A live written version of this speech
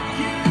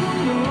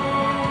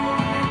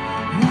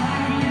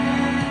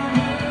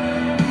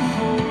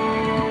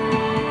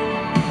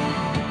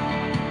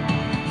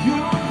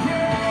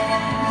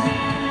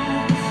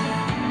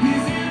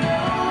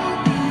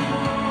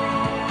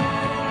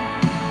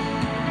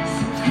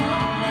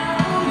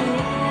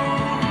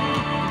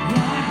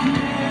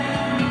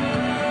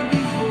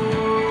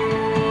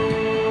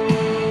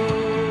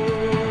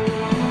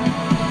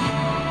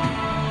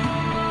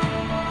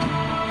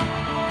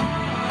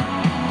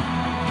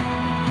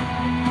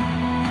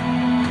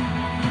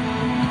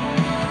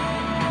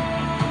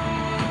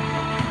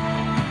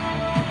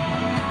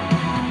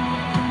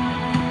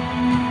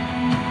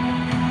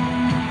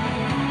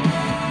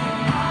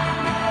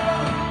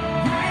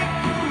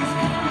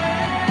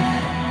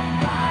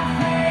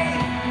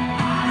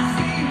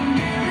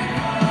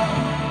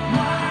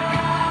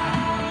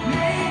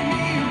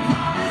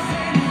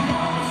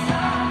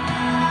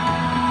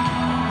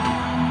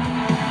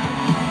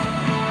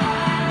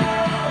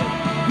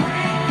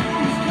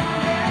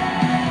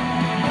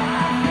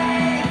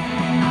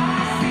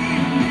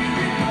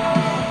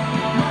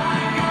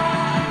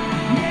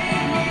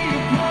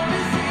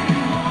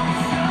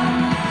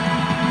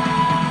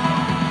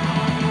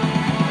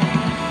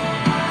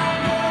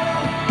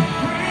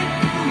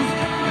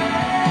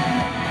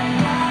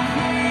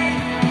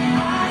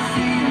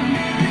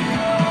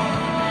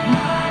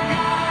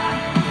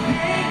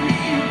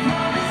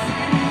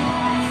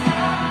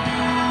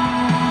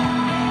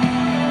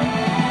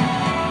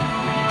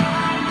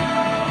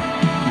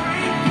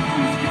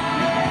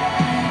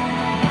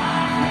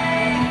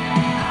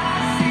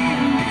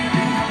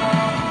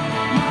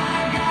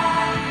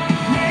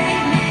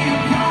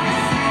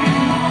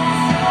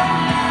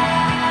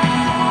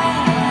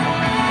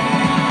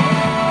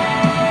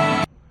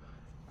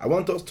I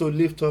want us to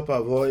lift up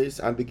our voice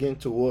and begin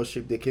to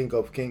worship the King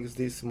of Kings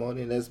this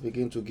morning. Let's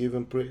begin to give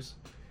him praise.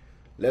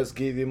 Let's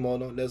give him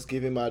honor. Let's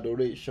give him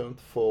adoration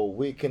for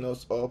waking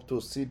us up to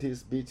see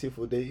this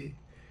beautiful day.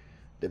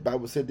 The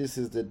Bible said this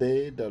is the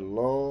day the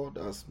Lord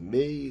has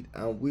made,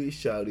 and we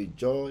shall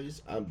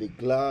rejoice and be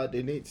glad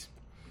in it.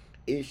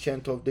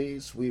 Ancient of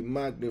days, we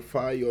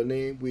magnify your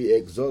name. We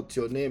exalt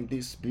your name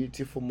this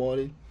beautiful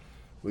morning.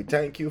 We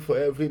thank you for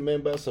every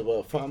member of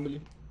our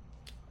family.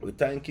 We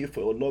thank you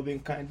for your loving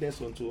kindness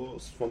unto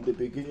us from the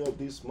beginning of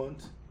this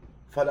month.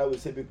 Father, we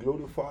say be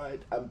glorified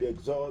and be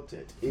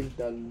exalted in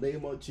the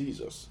name of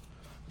Jesus.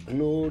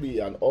 Glory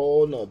and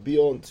honor be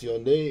unto your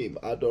name.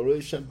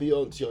 Adoration be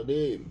unto your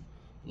name.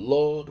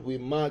 Lord, we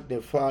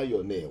magnify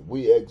your name.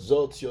 We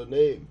exalt your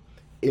name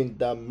in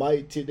the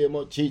mighty name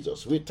of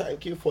Jesus. We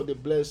thank you for the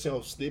blessing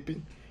of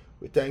sleeping.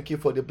 We thank you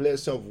for the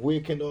blessing of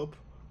waking up.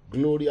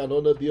 Glory and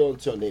honor be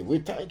unto your name. We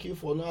thank you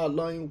for not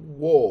allowing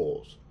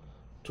wars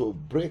to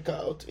break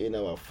out in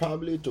our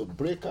family, to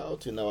break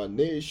out in our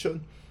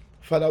nation.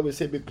 Father, we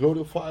say be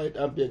glorified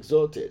and be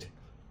exalted.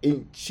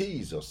 In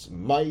Jesus'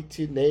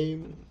 mighty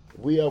name,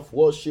 we have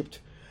worshipped.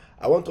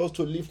 I want us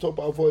to lift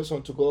up our voice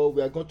unto God.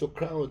 We are going to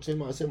cry unto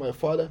him and say, my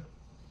Father,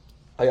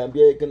 I am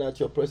here again at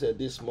your presence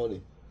this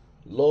morning.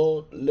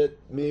 Lord, let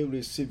me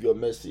receive your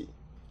mercy.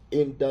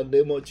 In the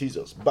name of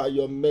Jesus, by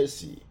your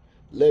mercy,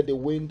 let the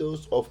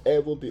windows of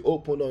heaven be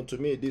opened unto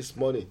me this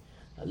morning.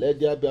 And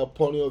let there be a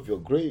pouring of your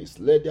grace.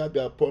 Let there be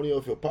a pouring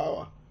of your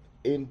power.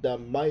 In the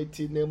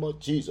mighty name of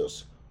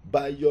Jesus,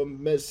 by your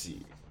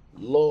mercy,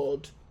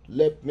 Lord,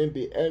 let me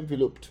be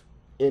enveloped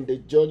in the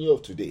journey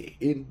of today.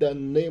 In the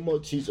name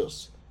of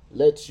Jesus,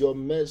 let your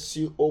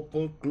mercy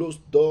open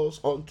closed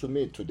doors unto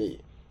me today.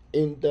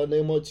 In the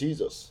name of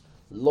Jesus,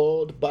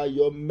 Lord, by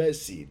your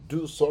mercy,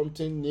 do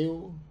something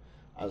new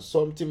and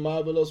something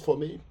marvelous for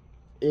me.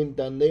 In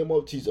the name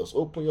of Jesus,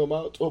 open your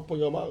mouth, open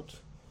your mouth.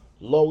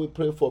 Lord, we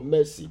pray for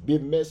mercy. Be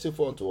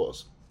merciful unto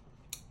us.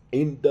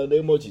 In the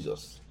name of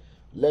Jesus,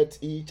 let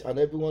each and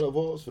every one of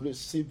us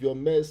receive your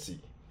mercy.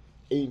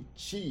 In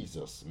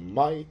Jesus'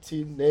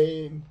 mighty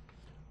name,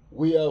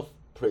 we have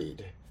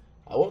prayed.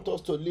 I want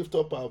us to lift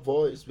up our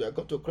voice. We are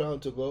going to cry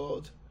unto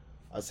God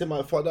and say,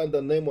 my Father, in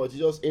the name of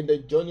Jesus, in the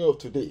journey of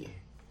today,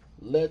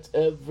 let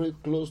every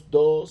closed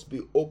doors be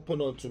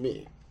open unto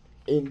me.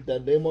 In the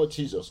name of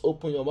Jesus,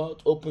 open your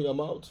mouth, open your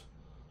mouth.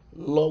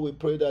 Lord, we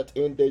pray that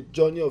in the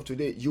journey of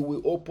today, you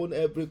will open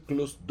every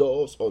closed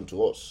doors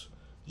unto us.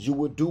 You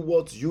will do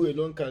what you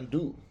alone can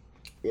do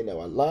in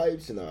our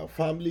lives, in our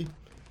family.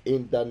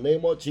 In the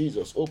name of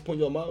Jesus, open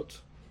your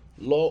mouth.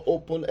 Lord,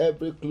 open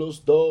every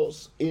closed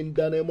doors in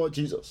the name of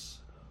Jesus.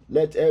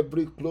 Let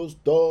every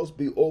closed doors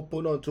be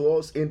open unto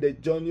us in the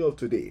journey of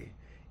today.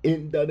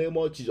 In the name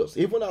of Jesus.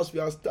 Even as we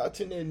are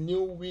starting a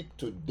new week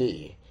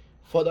today,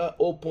 Father,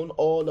 open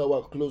all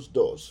our closed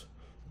doors.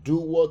 Do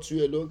what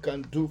you alone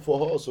can do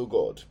for us, O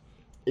God.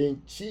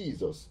 In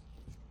Jesus'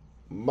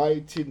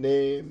 mighty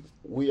name,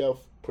 we have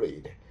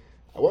prayed.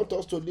 I want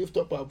us to lift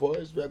up our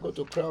voice. We are going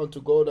to cry unto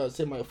God and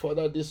say, my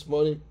Father, this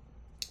morning,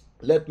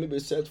 let me be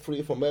set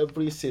free from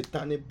every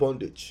satanic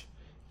bondage.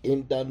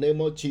 In the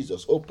name of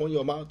Jesus, open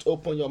your mouth,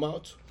 open your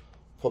mouth.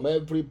 From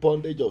every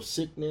bondage of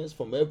sickness,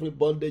 from every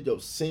bondage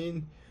of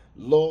sin,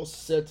 Lord,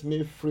 set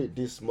me free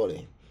this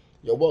morning.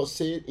 Your word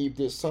said, if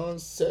the Son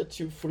set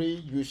you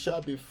free, you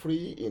shall be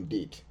free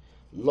indeed.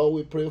 Lord,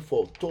 we pray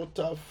for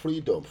total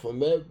freedom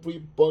from every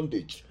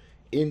bondage.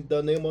 In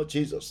the name of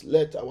Jesus,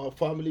 let our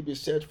family be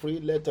set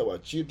free. Let our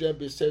children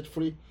be set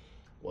free.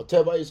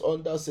 Whatever is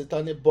under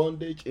satanic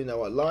bondage in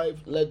our life,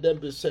 let them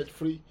be set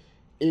free.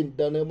 In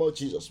the name of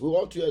Jesus, we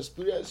want to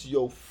experience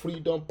your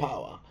freedom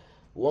power.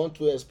 We want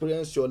to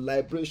experience your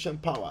liberation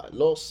power.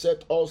 Lord,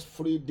 set us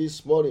free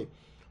this morning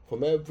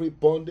from every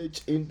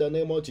bondage in the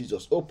name of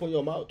Jesus. Open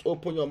your mouth,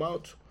 open your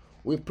mouth.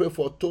 We pray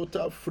for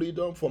total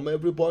freedom from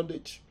every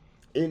bondage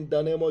in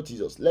the name of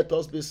Jesus. Let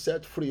us be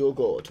set free, O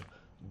God.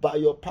 By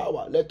your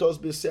power, let us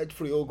be set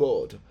free, O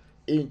God.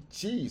 In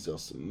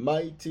Jesus'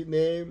 mighty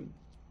name,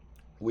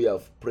 we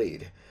have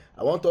prayed.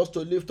 I want us to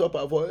lift up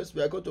our voice.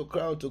 We are going to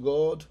cry out to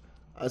God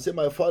and say,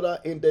 my Father,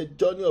 in the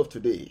journey of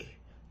today,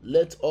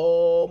 let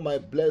all my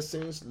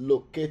blessings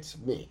locate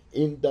me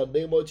in the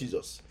name of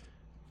Jesus.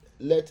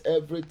 Let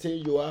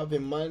everything you have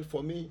in mind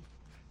for me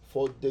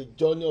for the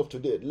journey of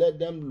today, let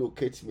them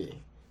locate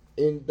me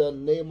in the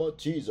name of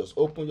Jesus.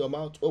 Open your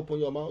mouth, open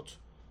your mouth.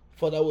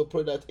 Father, we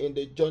pray that in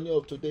the journey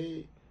of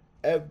today,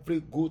 every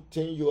good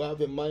thing you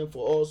have in mind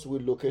for us will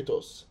locate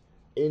us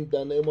in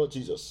the name of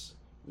Jesus.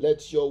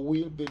 Let your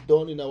will be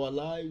done in our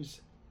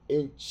lives.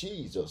 In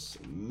Jesus'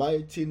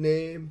 mighty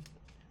name,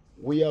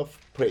 we have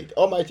prayed.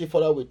 Almighty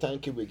Father, we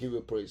thank you. We give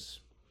you praise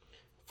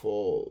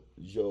for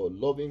your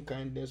loving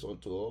kindness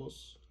unto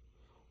us.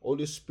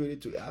 Holy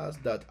Spirit, we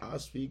ask that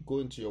as we go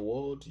into your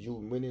word, you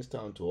minister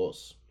unto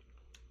us.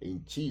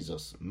 In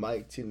Jesus'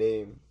 mighty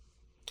name,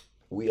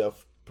 we have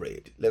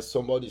prayed. Let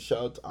somebody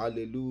shout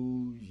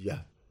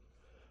hallelujah.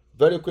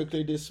 Very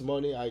quickly this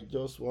morning, I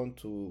just want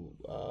to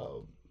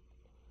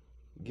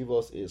give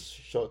us a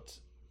short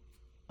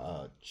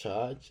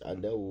charge,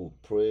 and then we'll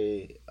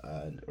pray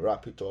and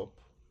wrap it up.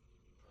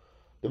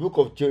 The book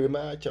of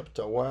Jeremiah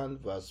chapter 1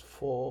 verse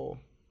 4.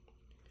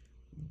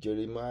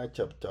 Jeremiah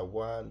chapter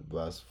 1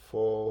 verse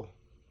 4.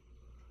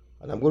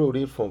 And I'm going to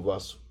read from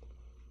verse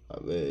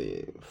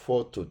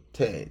 4 to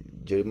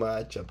 10.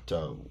 Jeremiah chapter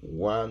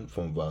 1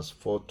 from verse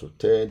 4 to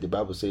 10. The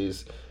Bible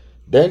says,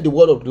 "Then the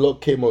word of the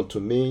Lord came unto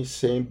me,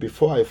 saying,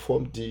 Before I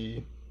formed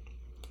thee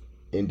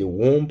in the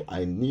womb,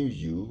 I knew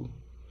you.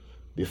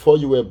 Before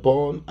you were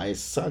born, I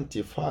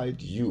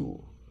sanctified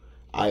you.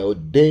 I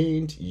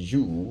ordained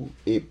you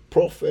a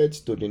prophet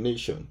to the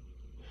nation.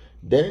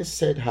 Then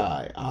said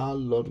I, Our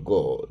Lord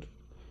God,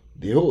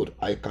 behold,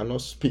 I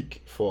cannot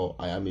speak, for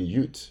I am a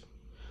youth.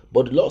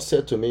 But the Lord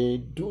said to me,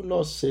 Do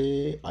not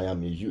say, I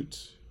am a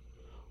youth.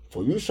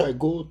 For you shall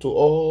go to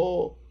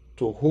all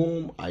to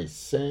whom I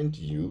send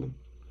you,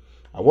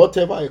 and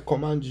whatever I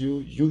command you,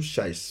 you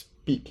shall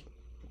speak."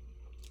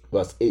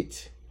 Verse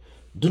 8.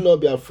 "Do not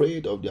be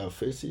afraid of their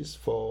faces,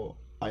 for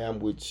I am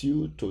with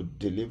you to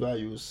deliver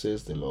you,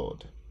 says the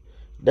Lord."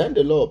 Then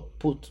the Lord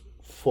put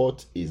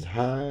forth his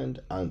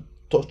hand and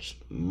touched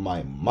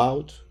my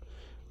mouth.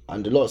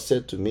 And the Lord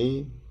said to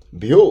me,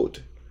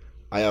 "Behold,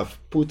 I have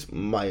put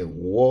my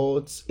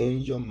words in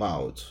your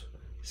mouth.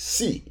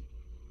 See,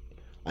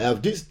 I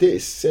have this day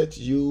set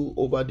you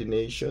over the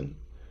nation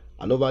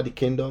and over the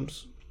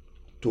kingdoms,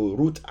 to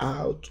root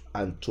out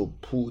and to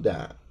pull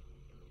down,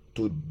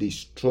 to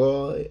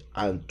destroy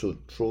and to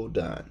throw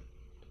down,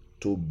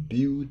 to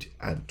build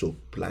and to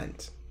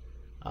plant."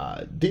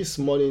 This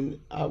morning,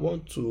 I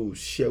want to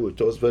share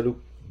with us very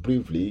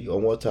briefly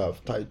on what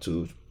I've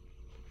titled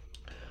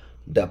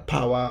 "The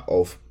Power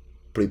of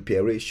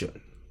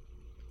Preparation."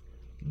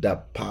 The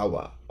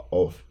power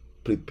of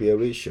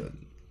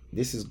preparation.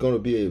 This is going to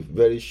be a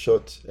very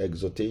short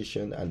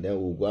exhortation, and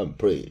then we'll go and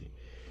pray.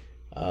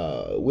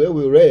 Where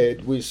we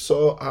read, we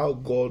saw how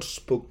God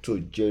spoke to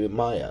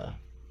Jeremiah.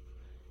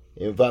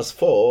 In verse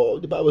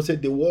 4, the Bible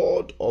said, "The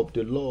word of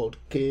the Lord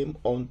came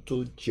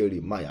unto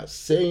Jeremiah,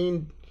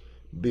 saying,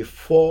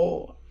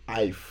 Before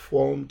I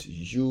formed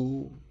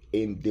you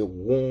in the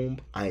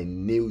womb, I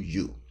knew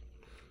you."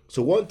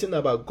 So one thing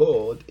about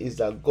God is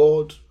that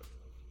God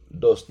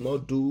does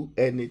not do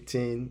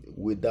anything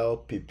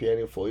without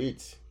preparing for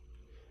it.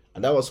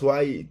 And that was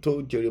why he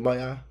told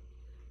Jeremiah,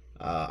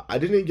 I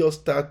didn't just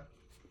start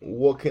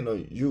working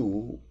on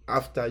you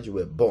after you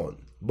were born,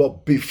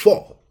 but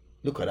before.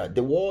 Look at that.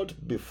 The word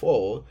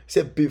before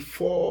said,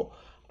 "Before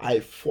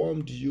I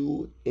formed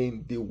you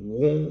in the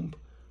womb,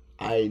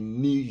 I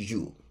knew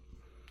you."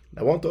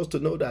 I want us to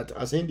know that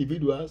as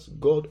individuals,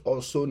 God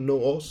also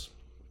knows us.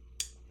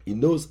 He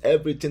knows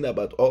everything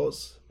about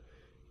us.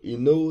 He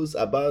knows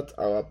about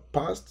our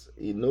past,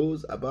 he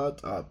knows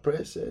about our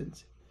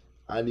present,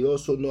 and he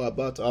also knows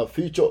about our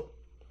future.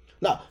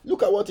 Now,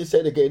 look at what he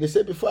said again. He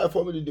said, "Before I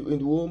formed you in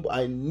the womb,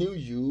 I knew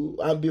you,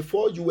 and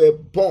before you were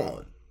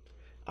born,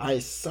 I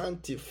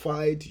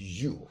sanctified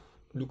you."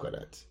 Look at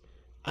that.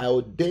 "I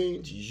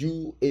ordained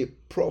you a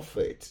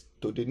prophet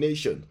to the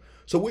nation."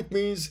 So which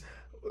means,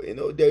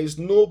 there is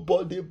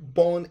nobody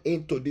born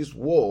into this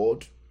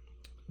world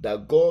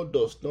that God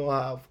does not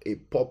have a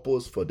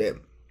purpose for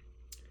them.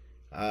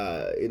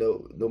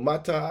 No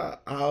matter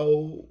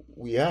how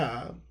we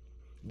are,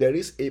 there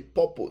is a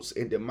purpose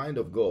in the mind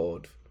of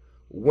God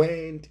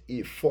when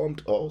he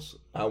formed us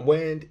and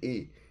when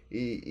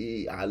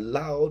he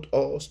allowed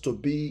us to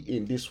be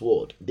in this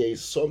world. There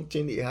is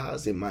something he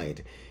has in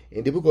mind.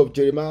 In the book of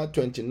Jeremiah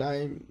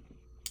 29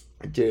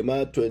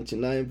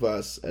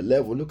 verse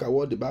 11, look at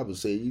what the Bible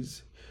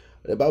says.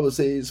 The Bible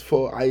says,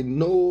 "For I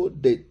know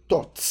the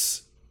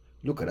thoughts,"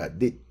 look at that,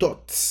 "the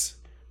thoughts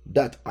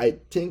that I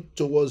think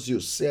towards you,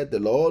 said the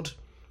Lord,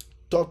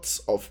 thoughts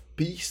of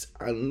peace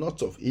and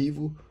not of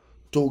evil,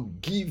 to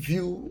give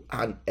you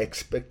an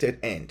expected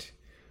end."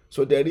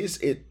 So there is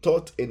a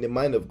thought in the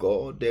mind of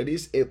God. There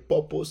is a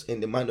purpose in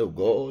the mind of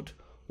God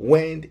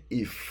when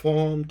he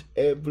formed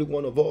every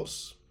one of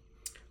us.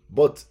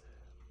 But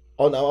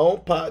on our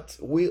own part,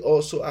 we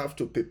also have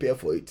to prepare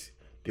for it,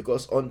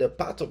 because on the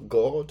part of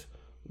God,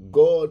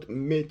 God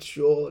made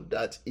sure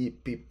that he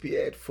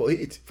prepared for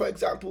it. For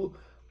example,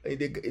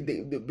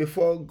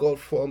 before God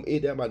formed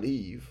Adam and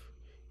Eve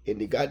in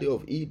the Garden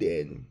of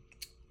Eden,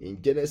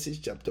 in Genesis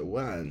chapter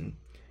 1,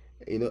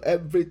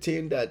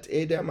 everything that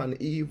Adam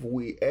and Eve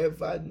will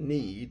ever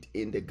need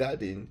in the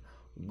garden,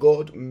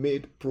 God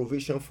made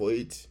provision for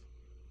it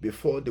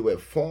before they were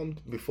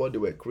formed, before they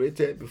were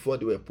created, before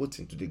they were put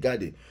into the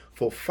garden.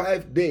 For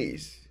 5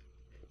 days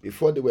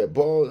before they were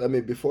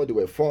born, before they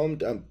were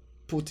formed and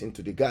put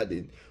into the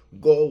garden,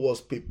 God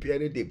was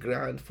preparing the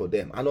ground for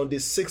them. And on the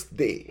 6th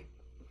day,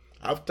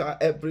 after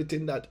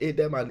everything that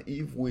Adam and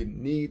Eve will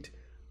need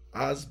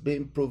has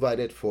been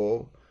provided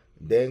for,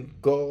 then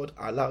God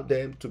allowed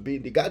them to be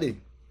in the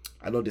garden.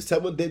 And on the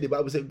 7th day, the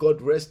Bible says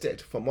God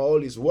rested from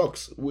all his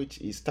works which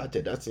he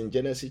started. That's in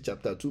Genesis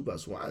chapter 2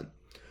 verse 1.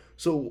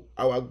 So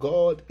our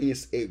God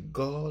is a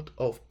God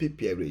of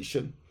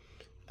preparation,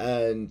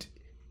 and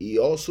he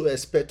also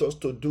expects us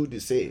to do the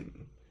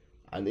same.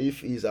 And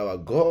if He's our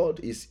God,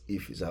 if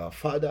He's our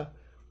Father,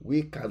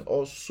 we can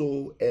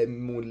also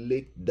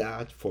emulate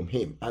that from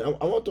Him. And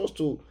I want us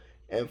to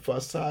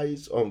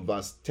emphasize on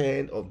verse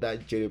 10 of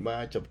that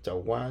Jeremiah chapter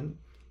 1,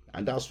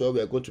 and that's where we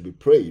are going to be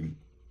praying.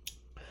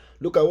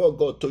 Look at what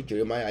God told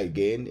Jeremiah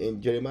again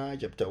in Jeremiah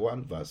chapter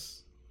 1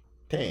 verse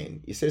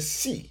 10. He says,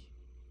 see.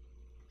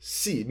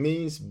 See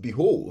means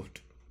behold.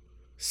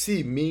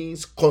 See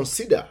means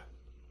consider.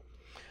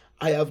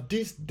 I have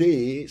this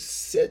day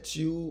set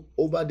you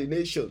over the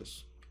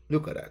nations.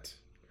 Look at that.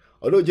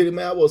 Although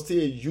Jeremiah was still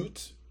a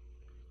youth,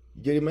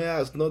 Jeremiah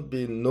has not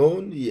been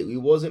known. He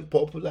wasn't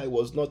popular. He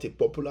was not a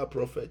popular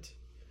prophet.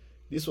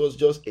 This was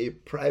just a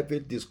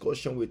private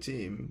discussion with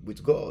him,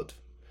 with God.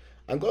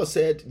 And God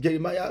said,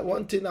 Jeremiah,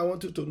 one thing I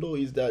want you to know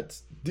is that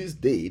this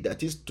day,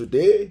 that is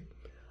today,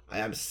 I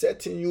am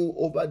setting you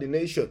over the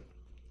nation.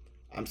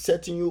 I'm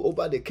setting you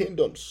over the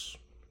kingdoms.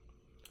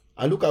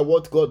 And look at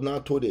what God now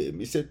told him.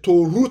 He said,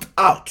 to root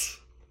out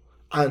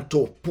and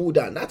to pull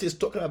down. That is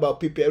talking about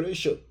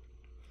preparation.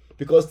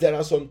 Because there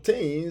are some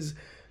things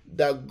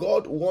that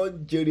God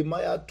wants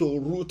Jeremiah to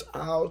root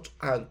out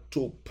and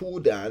to pull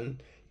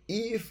down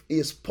if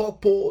His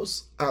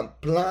purpose and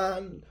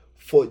plan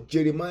for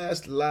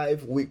Jeremiah's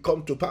life will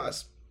come to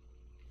pass.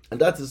 And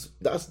that's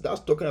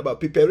talking about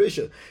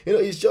preparation.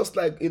 It's just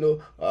like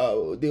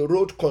the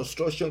road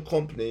construction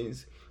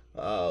companies,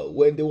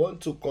 when they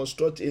want to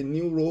construct a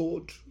new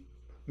road.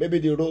 Maybe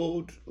the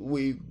road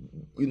we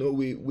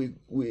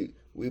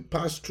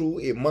pass through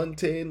a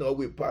mountain, or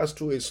we pass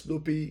through a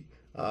slopey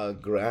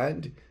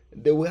ground.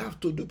 They will have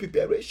to do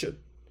preparation.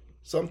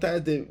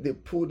 Sometimes they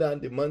pull down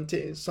the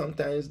mountain.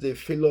 Sometimes they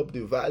fill up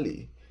the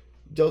valley,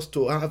 just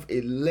to have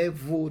a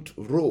leveled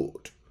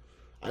road.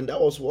 And that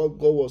was what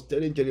God was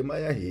telling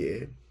Jeremiah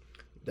here.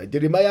 That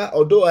Jeremiah,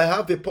 although I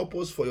have a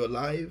purpose for your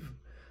life,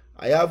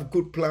 I have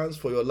good plans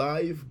for your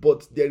life,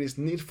 but there is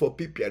need for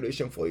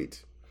preparation for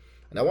it.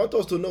 And I want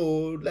us to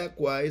know,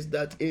 likewise,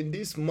 that in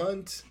this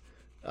month,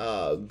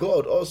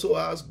 God also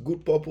has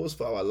good purpose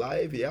for our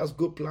life. He has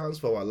good plans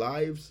for our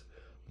lives,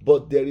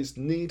 but there is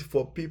need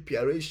for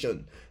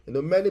preparation.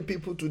 Many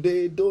people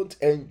today don't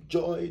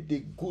enjoy the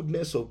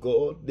goodness of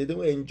God. They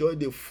don't enjoy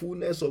the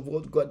fullness of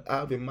what God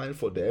has in mind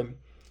for them,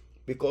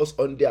 because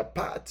on their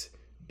part,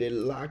 they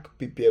lack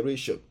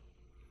preparation.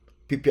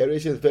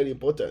 Preparation is very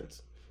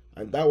important.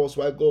 And that was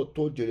why God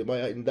told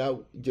Jeremiah in that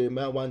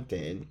Jeremiah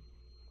 1:10,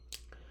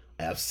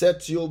 I have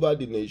set you over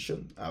the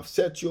nation. I have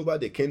set you over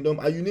the kingdom.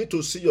 And you need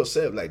to see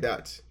yourself like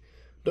that.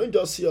 Don't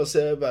just see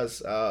yourself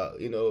as,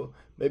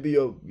 maybe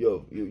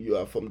you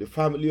are from the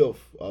family of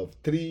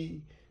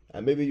three,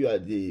 and maybe you are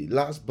the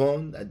last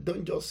born. And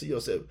don't just see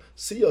yourself.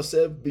 See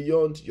yourself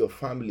beyond your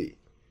family.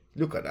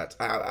 Look at that.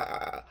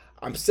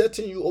 I'm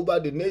setting you over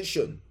the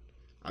nation.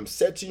 I'm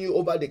setting you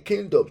over the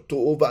kingdom, to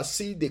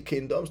oversee the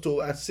kingdoms,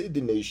 to oversee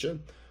the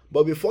nation.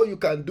 But before you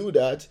can do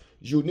that,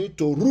 you need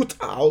to root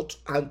out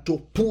and to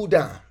pull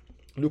down.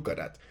 Look at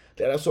that.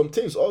 There are some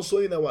things also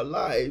in our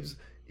lives,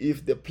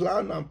 if the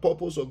plan and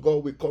purpose of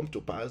God will come to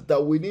pass,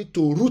 that we need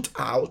to root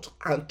out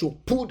and to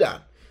pull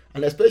down.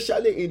 And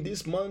especially in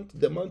this month,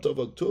 the month of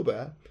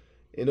October,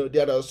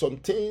 there are some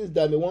things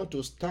that may want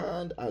to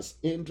stand as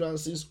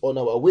hindrances on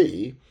our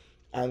way,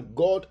 and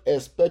God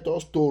expects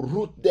us to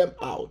root them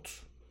out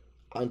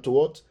and to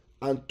what?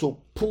 And to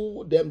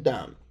pull them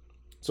down.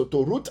 So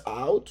to root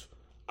out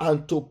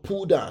and to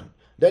pull down.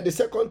 Then the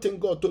second thing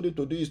God told you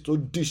to do is to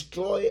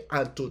destroy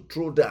and to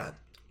throw down.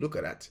 Look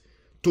at that.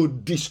 To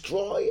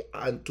destroy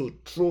and to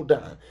throw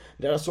down.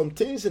 There are some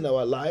things in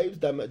our lives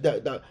that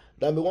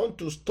may want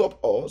to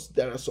stop us.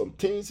 There are some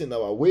things in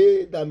our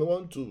way that may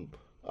want to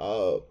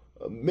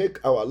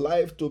make our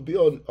life to be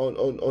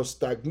on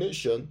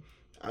stagnation.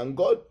 And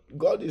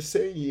God is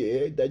saying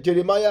here that,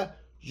 Jeremiah,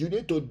 you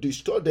need to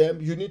destroy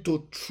them. You need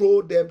to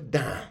throw them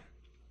down.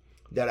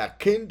 There are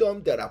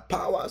kingdoms, there are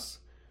powers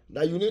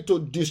that you need to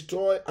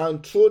destroy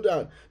and throw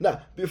down.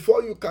 Now,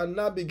 before you can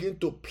now begin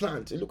to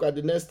plant, look at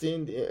the next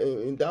thing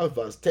in that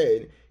verse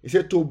 10. It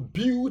said to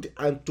build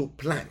and to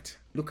plant.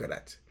 Look at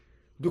that.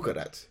 Look at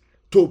that.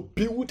 To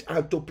build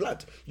and to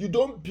plant. You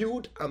don't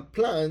build and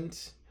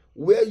plant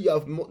where you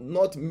have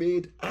not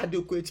made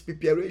adequate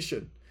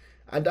preparation.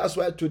 And that's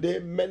why today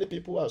many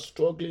people are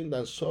struggling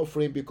and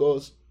suffering,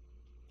 because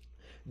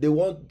they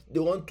want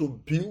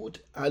to build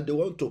and they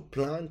want to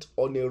plant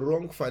on a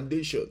wrong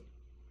foundation.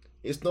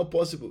 It's not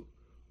possible.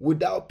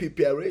 Without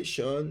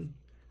preparation,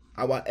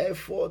 our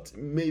effort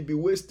may be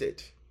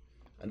wasted.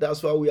 And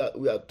that's why we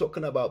are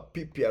talking about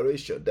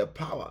preparation, the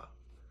power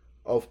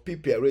of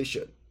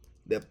preparation.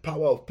 The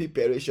power of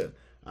preparation.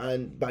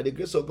 And by the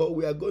grace of God,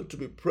 we are going to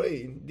be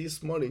praying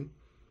this morning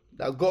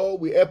that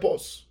God will help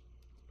us.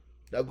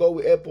 That God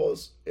will help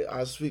us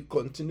as we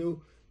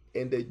continue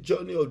in the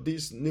journey of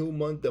this new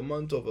month, the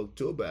month of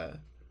October,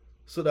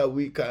 so that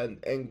we can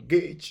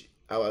engage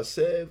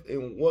ourselves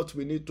in what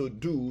we need to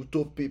do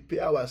to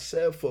prepare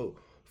ourselves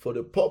for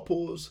the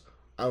purpose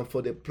and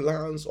for the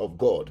plans of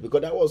God.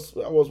 Because that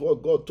was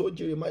what God told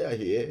Jeremiah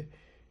here.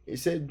 He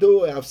said,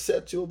 though I have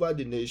set you over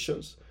the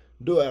nations,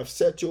 though I have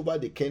set you over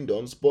the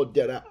kingdoms, but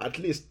there are at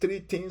least 3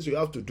 things you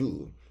have to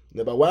do.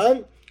 Number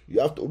 1, you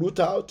have to root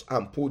out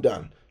and pull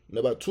down.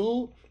 Number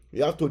 2,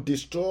 you have to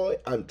destroy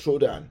and throw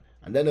down.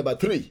 And then number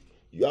 3,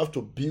 you have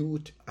to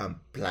build and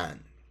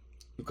plant.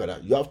 Look at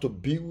that. You have to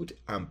build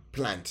and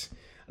plant.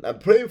 And I'm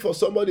praying for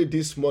somebody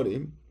this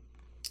morning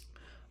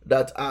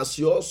that as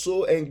you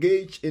also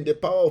engage in the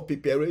power of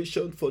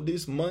preparation for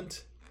this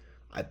month,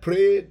 I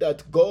pray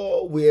that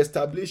God will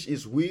establish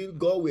His will,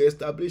 God will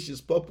establish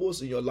His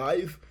purpose in your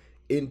life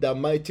in the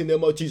mighty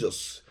name of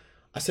Jesus.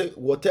 I say,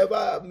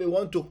 whatever may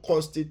want to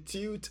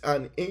constitute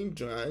an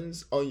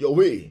hindrance on your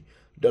way,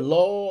 the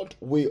Lord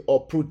will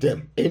uproot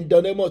them in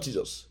the name of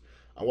Jesus.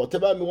 And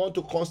whatever may want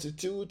to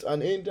constitute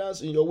an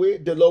hindrance in your way,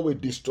 the Lord will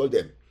destroy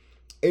them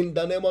in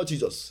the name of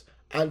Jesus.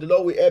 And the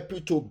Lord will help you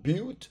to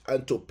build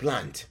and to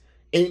plant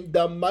in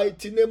the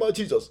mighty name of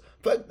Jesus.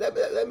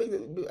 Let me,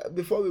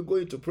 before we go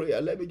into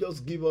prayer, let me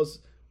just give us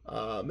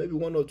maybe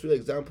 1 or 2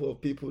 examples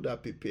of people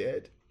that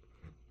prepared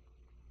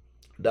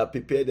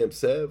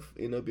themselves,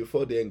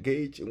 before they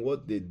engage in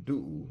what they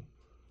do.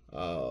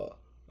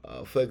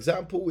 For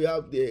example, we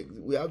have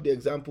the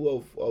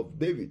example of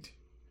David.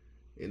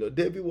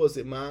 David was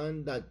a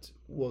man that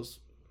was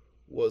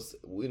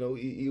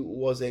he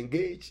was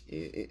engaged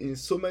in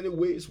so many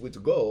ways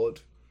with God.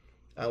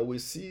 And we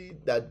see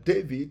that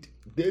David,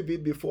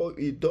 before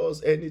he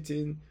does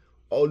anything,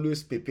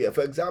 always prepare.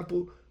 For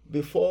example,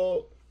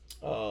 before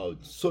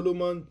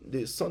Solomon,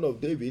 the son of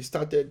David,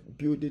 started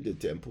building the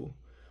temple,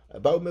 the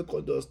Bible makes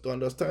us to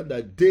understand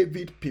that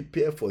David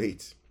prepared for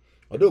it.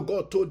 Although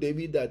God told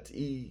David that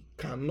he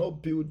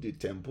cannot build the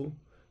temple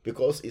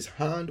because his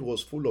hand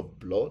was full of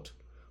blood.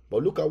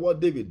 But look at what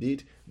David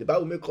did. The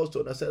Bible makes us to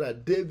understand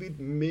that David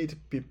made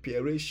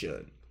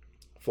preparation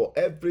for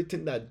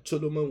everything that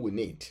Solomon will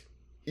need.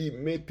 He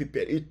made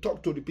prepare. He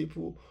talked to the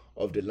people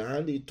of the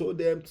land. He told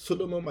them,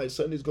 Solomon, my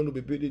son, is going to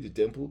be building the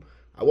temple.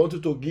 I want you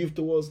to give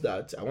towards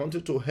that. I want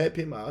you to help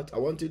him out. I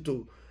want you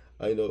to,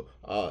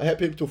 help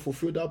him to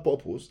fulfill that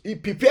purpose. He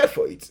prepared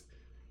for it.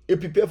 He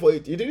prepared for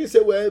it. He didn't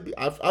say, well,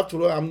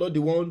 after all, I'm not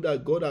the one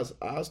that God has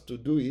asked to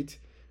do it,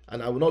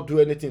 and I will not do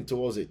anything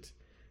towards it.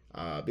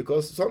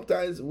 Because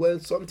sometimes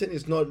when something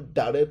is not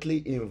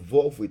directly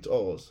involved with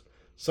us,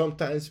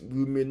 sometimes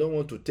we may not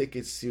want to take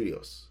it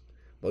serious.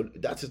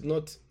 But that is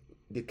not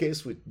the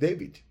case with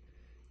David.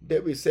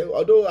 David said,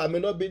 although I may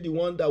not be the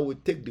one that will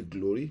take the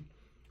glory,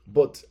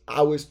 but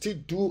I will still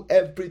do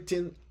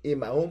everything in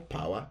my own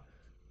power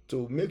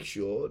to make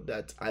sure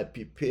that I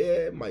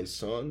prepare my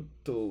son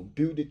to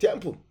build the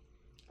temple.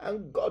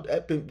 And God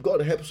helped him.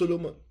 God helped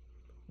Solomon.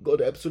 God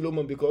helped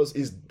Solomon because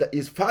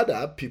his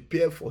father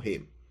prepared for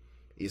him.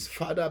 His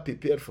father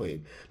prepared for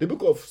him. The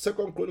book of 2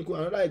 Chronicles,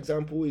 another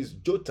example is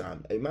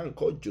Jotham, a man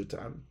called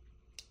Jotham.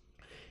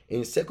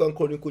 In 2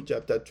 Chronicles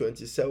chapter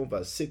 27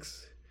 verse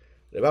 6,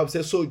 the Bible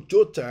says, so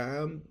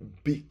Jotham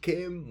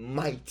became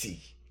mighty.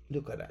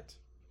 Look at that.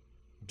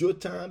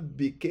 Jotham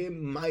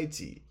became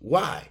mighty.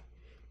 Why?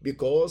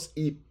 Because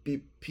he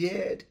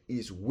prepared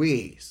his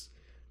ways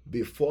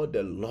before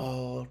the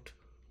Lord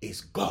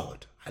is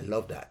God. I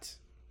love that.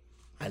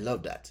 I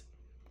love that.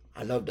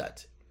 I love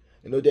that.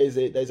 There's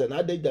an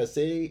adage that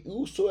says,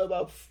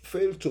 whosoever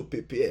fails to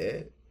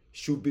prepare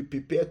should be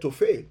prepared to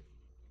fail.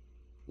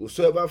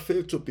 Whosoever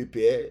fails to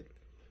prepare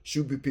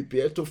should be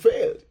prepared to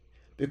fail,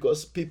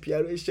 because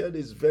preparation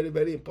is very,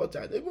 very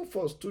important. Even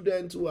for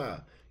students who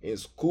are in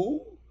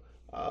school,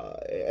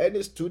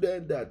 any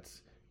student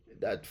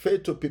that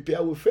fails to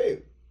prepare will fail,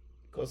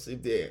 because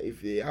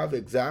if they have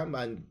exam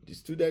and the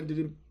student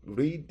didn't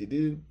read, they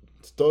didn't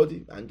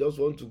study, and just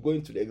want to go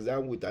into the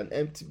exam with an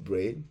empty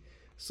brain,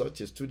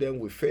 such a student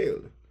will fail.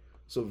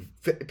 So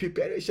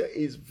preparation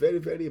is very,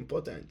 very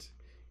important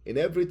in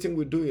everything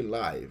we do in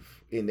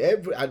life.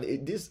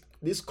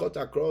 This cuts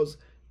across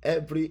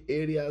every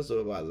areas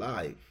of our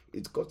life.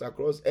 It cuts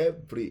across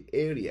every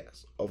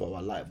areas of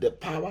our life. The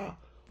power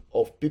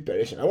of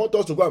preparation. I want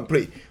us to go and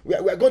pray. We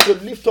are going to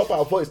lift up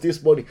our voice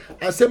this morning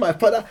and say, my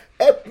Father,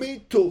 help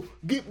me to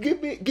give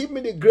me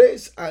the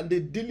grace and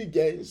the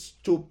diligence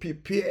to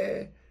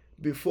prepare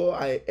before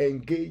I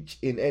engage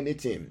in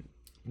anything.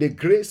 The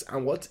grace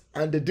and what?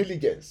 And the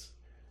diligence.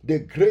 The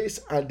grace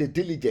and the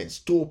diligence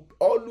to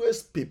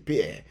always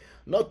prepare,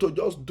 not to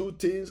just do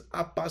things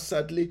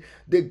haphazardly.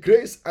 The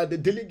grace and the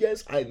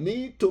diligence I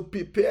need to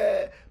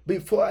prepare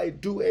before I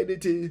do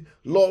anything.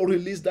 Lord,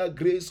 release that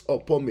grace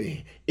upon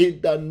me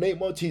in the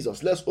name of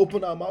Jesus. Let's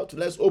open our mouth.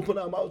 Let's open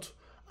our mouth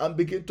and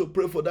begin to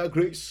pray for that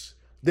grace.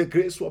 The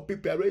grace for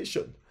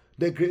preparation.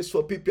 The grace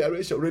for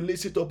preparation.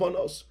 Release it upon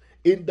us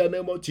in the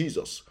name of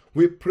Jesus.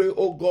 We pray,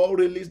 oh God,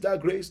 release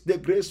that grace, the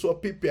grace for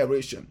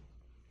preparation.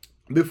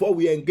 Before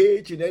we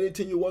engage in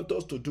anything you want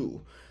us to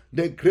do,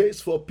 the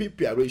grace for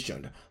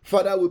preparation.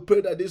 Father, we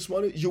pray that this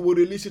morning you will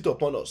release it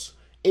upon us.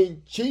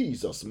 In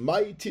Jesus'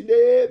 mighty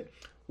name,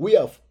 we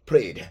have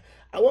prayed.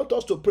 I want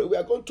us to pray. We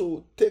are going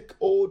to take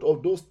hold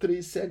of those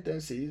 3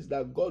 sentences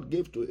that God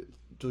gave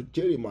to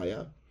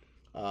Jeremiah,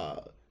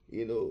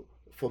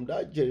 from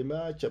that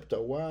Jeremiah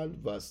chapter 1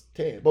 verse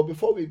 10. But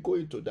before we go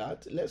into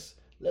that, let's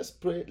Let's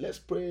pray. Let's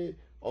pray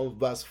on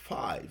verse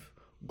 5.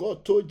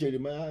 God told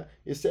Jeremiah,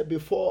 he said,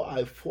 before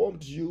I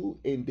formed you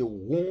in the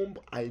womb,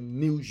 I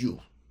knew you.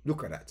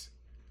 Look at that.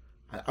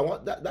 I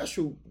want that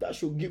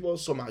should give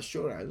us some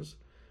assurance.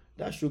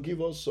 That should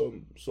give us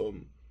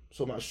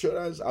some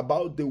assurance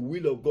about the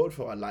will of God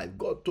for our life.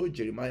 God told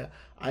Jeremiah,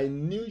 I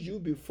knew you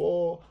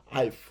before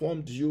I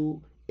formed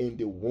you in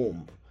the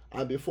womb.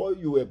 And before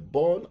you were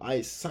born,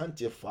 I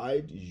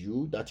sanctified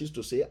you. That is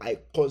to say, I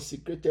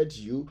consecrated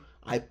you.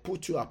 I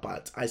put you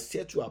apart. I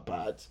set you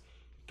apart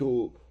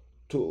and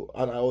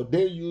I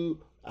ordain you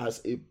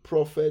as a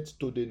prophet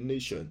to the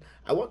nation.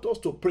 I want us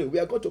to pray. We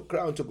are going to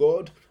cry unto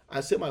God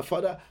and say, my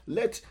Father,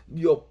 let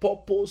your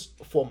purpose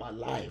for my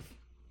life,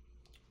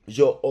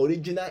 your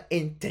original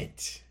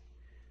intent,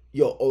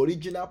 your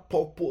original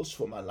purpose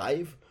for my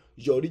life,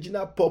 your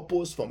original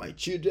purpose for my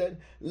children,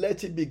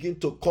 let it begin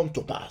to come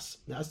to pass.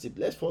 That's it.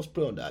 Let's first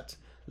pray on that.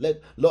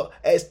 Let Lord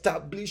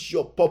establish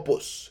your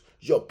purpose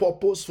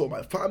for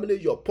my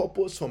family, your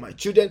purpose for my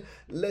children.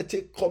 Let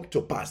it come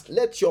to pass.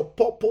 Let your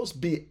purpose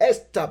be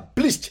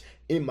established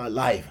in my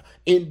life.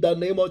 In the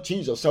name of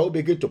Jesus, I will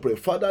begin to pray.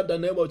 Father, in the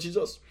name of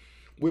Jesus,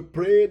 we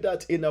pray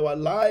that in our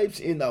lives,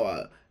 in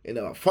our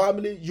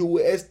family, you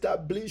will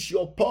establish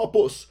your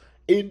purpose.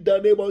 In the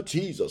name of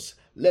Jesus,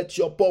 let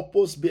your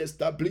purpose be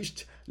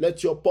established.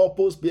 Let your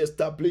purpose be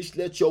established.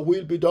 Let your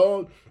will be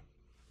done.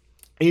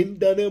 In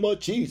the name of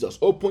Jesus,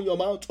 open your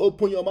mouth,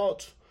 open your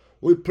mouth.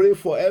 We pray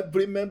for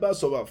every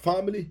members of our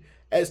family.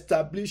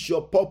 Establish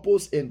your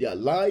purpose in their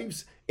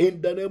lives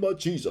in the name of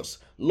Jesus.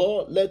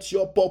 Lord, let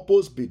your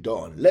purpose be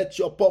done. Let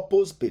your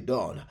purpose be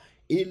done.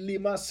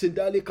 Ilima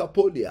Sindali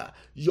Kapolia,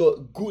 your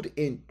good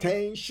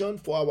intention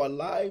for our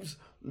lives,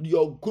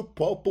 your good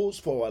purpose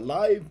for our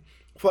life,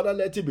 Father,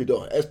 let it be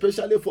done,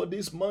 especially for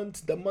this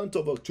month, the month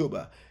of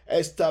October.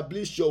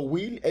 Establish your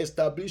will,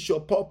 establish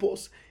your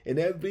purpose in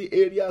every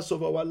areas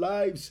of our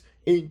lives.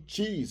 In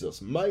Jesus'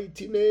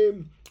 mighty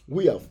name,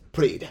 we have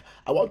prayed.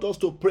 I want us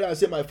to pray and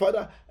say, my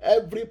Father,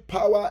 every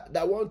power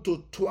that want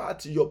to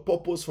thwart your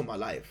purpose for my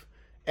life,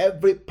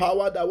 every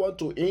power that want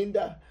to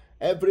hinder,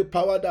 every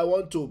power that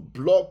want to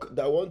block,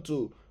 that want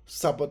to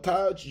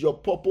sabotage your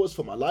purpose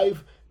for my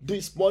life,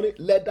 this morning,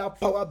 let that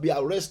power be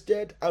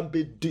arrested and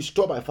be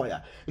destroyed by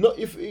fire. You know,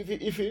 if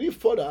you read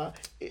further,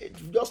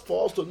 just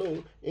for us to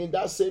know, in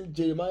that same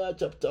Jeremiah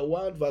chapter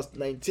 1, verse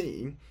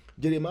 19,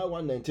 Jeremiah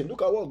 1:19,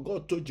 look at what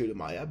God told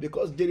Jeremiah,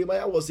 because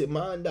Jeremiah was a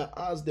man that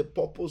has the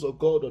purpose of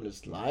God on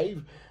his life.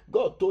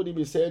 God told him,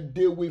 he said,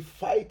 they will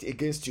fight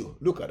against you.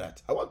 Look at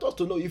that. I want us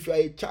to know, if you are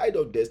a child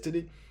of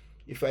destiny,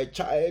 if you are a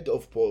child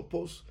of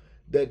purpose,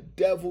 the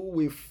devil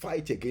will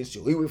fight against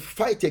you. He will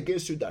fight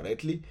against you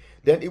directly.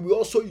 Then he will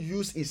also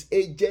use his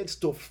agents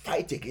to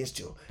fight against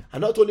you.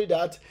 And not only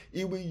that,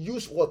 he will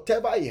use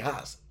whatever he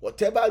has,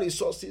 whatever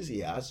resources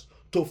he has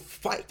to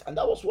fight. And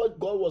that was what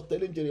God was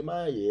telling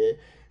Jeremiah here. He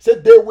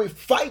said, they will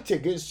fight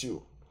against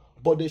you,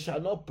 but they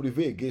shall not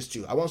prevail against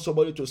you. I want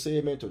somebody to say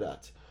amen to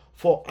that.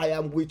 For I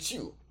am with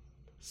you,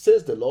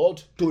 says the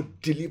Lord, to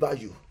deliver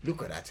you.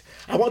 Look at that.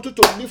 I want you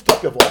to lift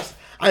up your voice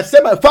and say,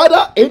 my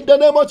Father, in the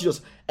name of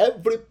Jesus,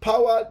 every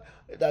power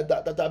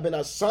that have been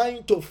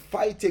assigned to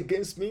fight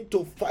against me,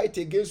 to fight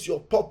against your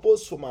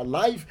purpose for my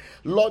life,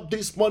 Lord,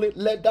 this morning,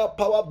 let that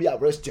power be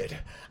arrested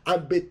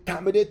and be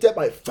terminated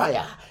by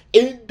fire.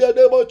 In the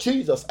name of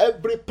Jesus,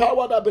 every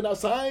power that have been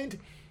assigned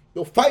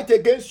to fight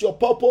against your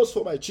purpose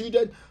for my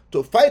children,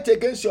 to fight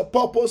against your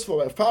purpose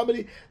for my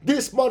family,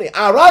 this morning,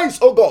 arise,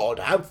 O God,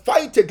 and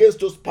fight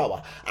against those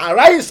power.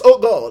 Arise, O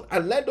God,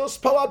 and let those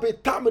power be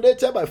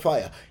terminated by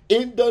fire.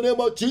 In the name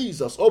of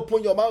Jesus,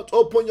 open your mouth,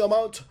 open your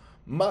mouth.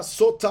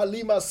 Masota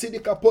lima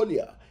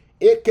sidikapolia,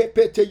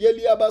 ekepete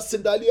yelia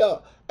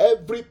basindalia.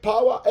 Every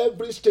power,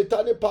 every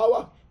satanic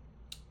power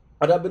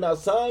that have been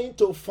assigned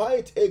to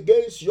fight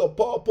against your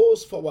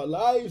purpose for our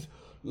lives,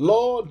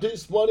 Lord,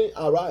 this morning,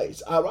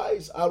 arise,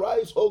 arise,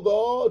 arise, O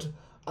God,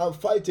 and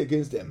fight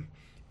against them.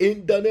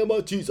 In the name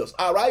of Jesus,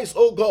 arise,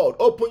 O God,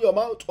 open your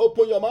mouth,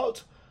 open your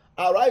mouth.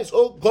 Arise,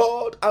 O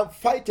God, and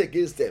fight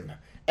against them.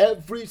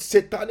 Every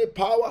satanic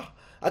power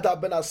that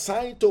have been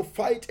assigned to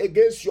fight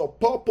against your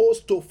purpose,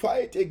 to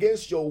fight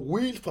against your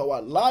will for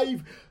our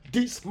life,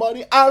 this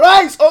morning,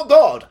 arise, O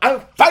God,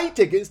 and fight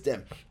against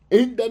them.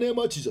 In the name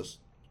of Jesus,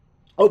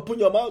 open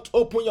your mouth,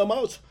 open your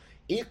mouth.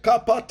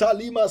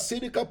 Ikapatalima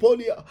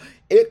sidikapolia,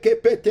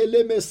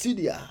 ekepeteleme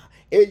sidia,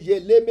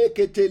 ejeleme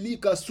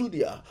ketelika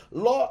sudia.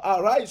 Lord,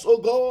 arise, O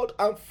God,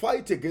 and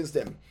fight against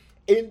them.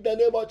 In the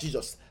name of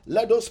Jesus,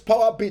 let those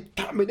power be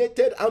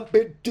terminated and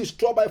be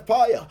destroyed by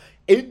fire.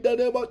 In the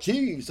name of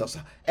Jesus,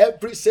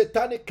 every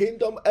satanic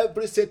kingdom,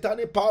 every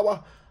satanic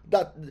power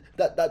that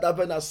have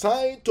been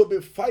assigned to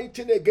be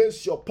fighting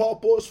against your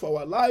purpose for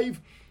our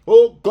life,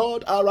 oh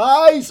God,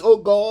 arise, oh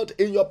God,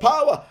 in your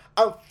power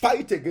and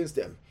fight against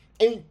them.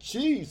 In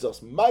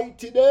Jesus'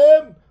 mighty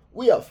name,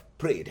 we have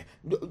prayed.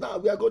 Now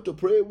we are going to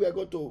pray. We are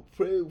going to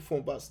pray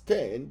from verse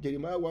 10,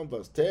 Jeremiah 1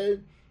 verse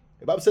 10.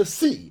 The Bible says,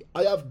 see,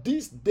 I have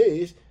this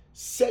day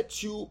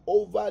set you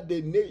over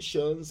the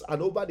nations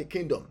and over the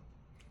kingdom.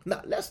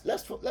 Now let's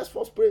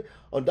first pray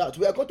on that.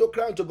 We are going to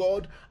cry unto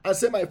God and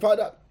say, my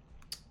Father,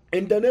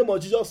 in the name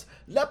of Jesus,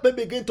 let me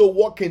begin to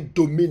walk in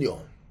dominion.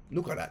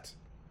 Look at that.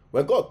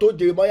 When God told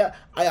Jeremiah,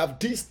 I have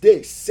this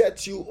day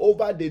set you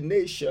over the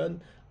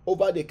nation,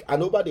 over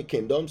the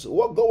kingdoms,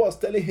 what God was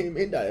telling him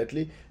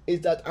indirectly is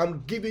that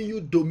I'm giving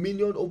you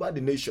dominion over the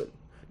nation.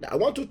 Now, I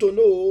want you to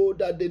know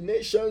that the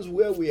nations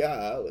where we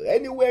are,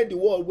 anywhere in the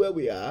world where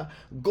we are,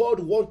 God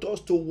wants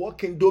us to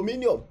walk in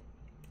dominion.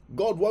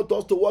 God wants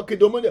us to walk in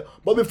dominion.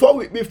 But before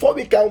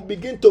we can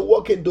begin to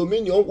walk in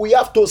dominion, we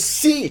have to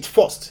see it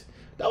first.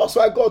 That was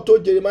why God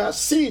told Jeremiah,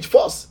 see it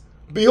first.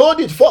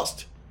 Behold it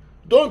first.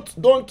 Don't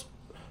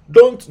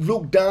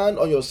look down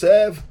on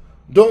yourself.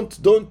 Don't.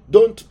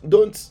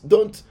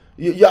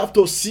 You have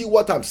to see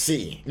what I'm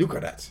seeing. Look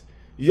at that.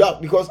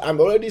 Because I'm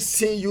already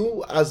seeing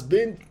you as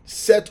being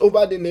set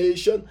over the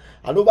nation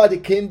and over the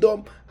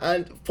kingdom.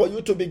 And for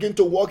you to begin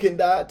to walk in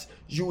that,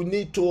 you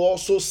need to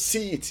also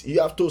see it.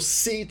 You have to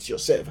see it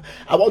yourself.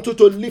 I want you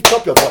to lift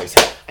up your voice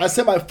and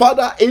say, my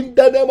Father, in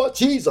the name of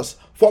Jesus,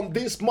 from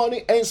this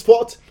morning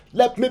henceforth,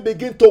 let me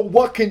begin to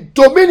walk in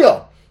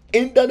dominion.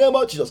 In the name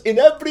of Jesus, in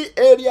every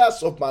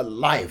areas of my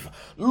life,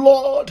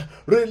 Lord,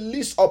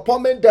 release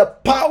upon me the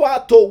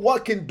power to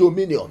walk in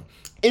dominion.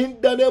 In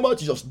the name of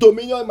Jesus,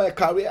 dominion in my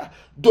career,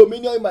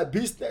 dominion in my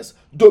business,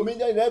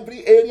 dominion in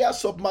every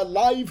areas of my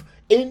life.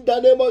 In the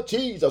name of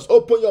Jesus,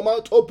 open your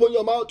mouth, open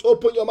your mouth,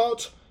 open your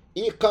mouth.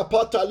 We pray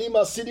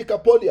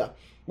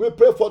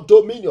for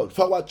dominion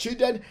for our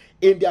children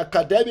in their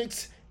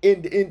academics,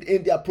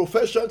 in their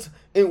professions,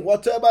 in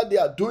whatever they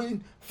are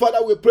doing.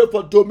 Father, we pray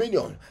for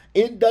dominion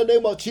in the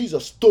name of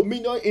Jesus.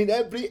 Dominion in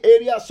every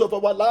areas of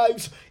our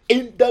lives.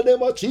 In the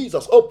name of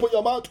Jesus, open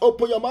your mouth,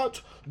 open your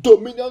mouth.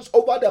 Dominions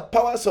over the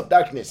powers of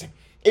darkness.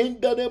 In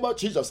the name of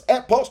Jesus,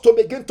 help us to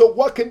begin to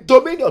walk in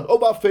dominion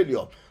over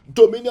failure,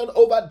 dominion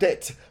over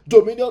death,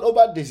 dominion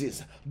over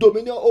disease,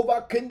 dominion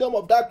over kingdom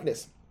of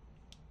darkness.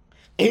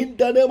 In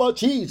the name of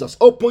Jesus,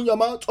 open your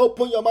mouth,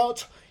 open your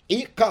mouth.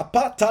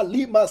 Ikapata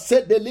lima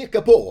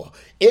sedelikepo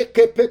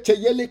ekepete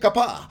yeli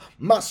kapa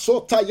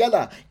masota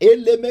yala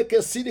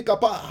elemeke sidi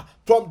kapa.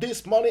 From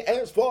this morning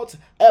henceforth,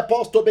 help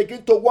us to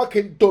begin to walk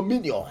in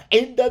dominion.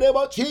 In the name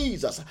of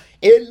Jesus,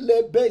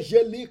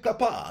 elebejeli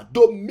kapa,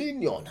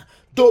 dominion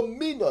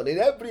in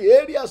every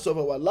areas of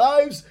our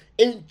lives.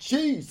 In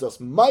Jesus'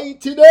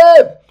 mighty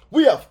name,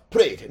 we have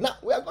prayed. Now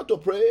we are going to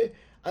pray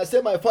and say,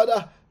 my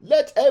Father,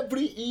 let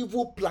every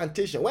evil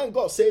plantation, when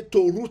God said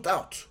to root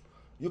out,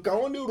 you can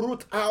only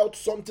root out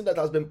something that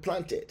has been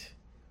planted.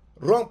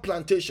 Wrong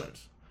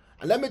plantations.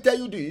 And let me tell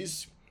you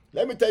this.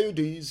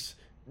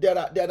 There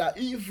are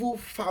evil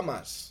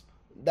farmers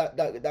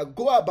that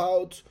go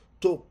about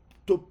to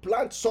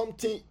plant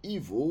something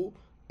evil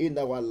in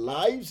our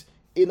lives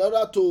in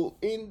order to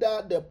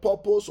hinder the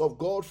purpose of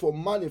God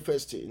from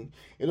manifesting.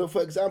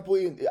 For example,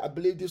 I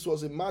believe this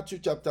was in Matthew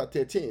chapter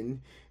 13.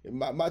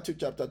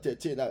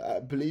 I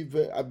believe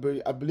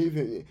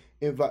in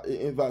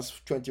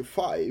verse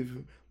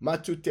 25.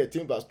 Matthew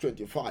 13 verse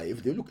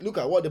 25. Look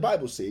at what the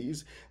Bible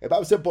says. The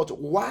Bible says, but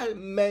while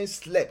men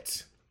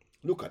slept,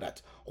 look at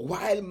that.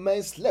 While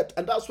men slept.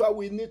 And that's why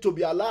we need to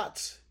be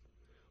alert.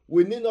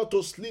 We need not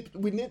to sleep.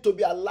 We need to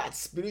be alert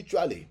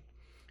spiritually.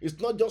 It's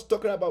not just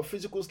talking about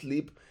physical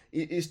sleep.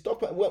 It's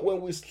talking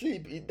when we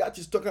sleep. That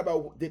is talking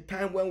about the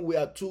time when we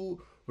are too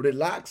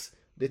relaxed,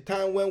 the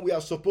time when we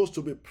are supposed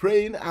to be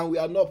praying and we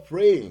are not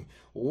praying.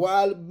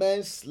 While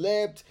men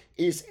slept,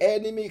 his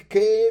enemy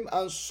came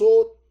and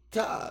sowed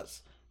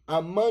tares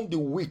among the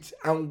wheat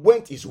and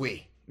went his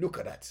way. Look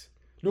at that.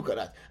 Look at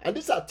that. And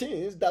these are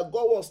things that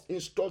God was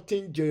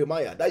instructing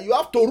Jeremiah, that you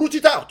have to root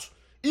it out.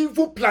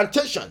 Evil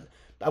plantation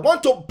that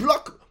want to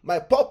block my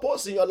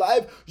purpose in your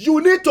life, you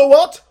need to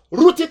what?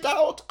 Root it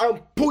out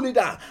and pull it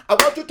down. I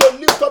want you to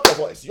lift up your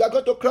voice. You are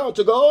going to cry out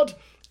to God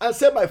and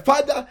say, my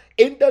Father,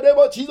 in the name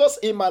of Jesus,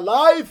 in my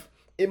life,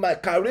 in my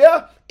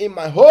career, in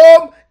my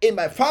home, in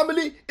my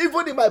family,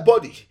 even in my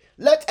body,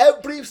 let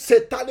every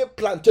satanic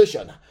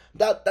plantation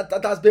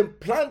that has been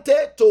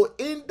planted to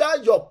hinder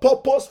your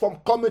purpose from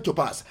coming to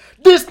pass,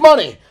 this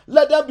morning,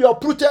 let them be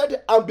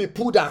uprooted and be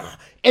pulled down.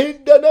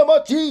 In the name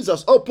of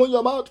Jesus, open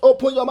your mouth,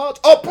 open them,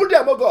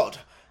 oh God,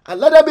 and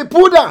let them be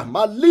pulled down.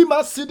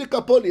 Malima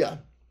Sidikapolia.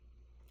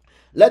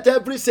 Let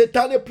every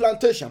satanic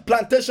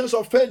plantations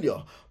of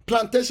failure,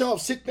 plantation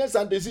of sickness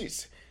and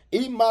disease,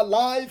 in my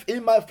life,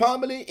 in my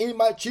family, in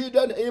my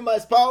children, in my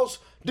spouse,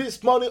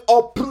 this morning,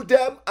 uproot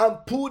them and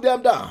pull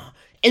them down.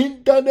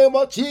 In the name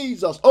of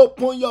Jesus,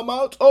 open your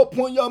mouth,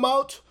 open your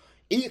mouth.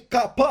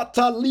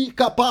 Ikapata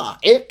likapa,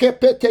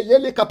 ekepete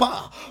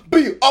yelikapa.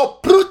 Be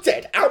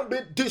uprooted and be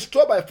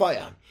destroyed by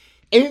fire.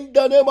 In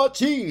the name of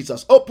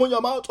Jesus, open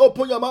your mouth,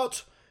 open your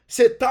mouth.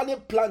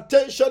 Satanic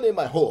plantation in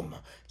my home,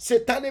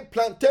 satanic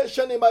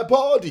plantation in my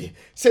body,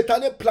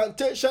 satanic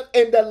plantation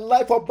in the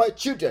life of my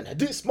children.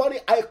 This morning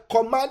I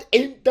command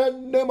in the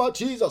name of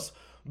Jesus,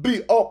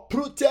 be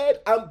uprooted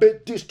and be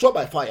destroyed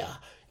by fire.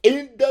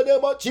 In the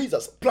name of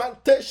Jesus,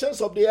 plantations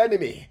of the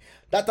enemy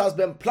that has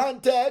been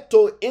planted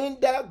to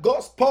hinder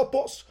God's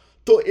purpose,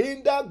 to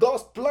hinder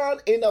God's plan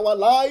in our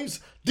lives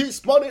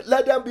this morning,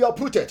 let them be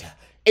uprooted.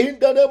 In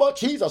the name of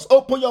Jesus,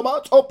 open your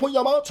mouth, open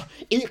your mouth.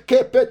 Be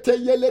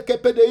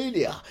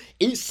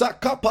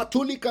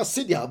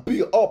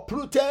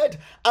uprooted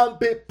and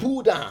be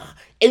pulled down.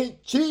 In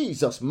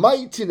Jesus'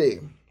 mighty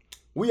name,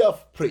 we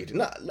have prayed.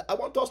 Now, I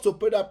want us to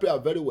pray that prayer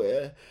very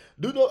well.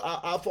 Do you know,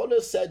 I've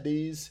always said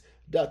this,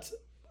 that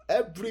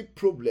every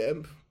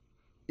problem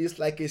is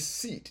like a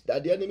seed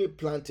that the enemy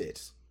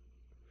planted.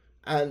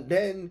 And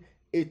then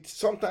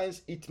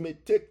sometimes it may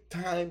take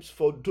times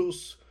for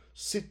those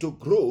seed to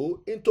grow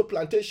into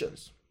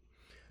plantations.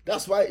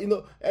 That's why,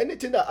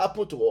 anything that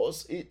happened to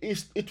us,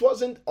 it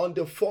wasn't on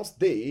the first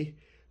day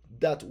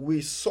that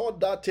we saw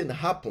that thing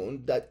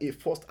happen that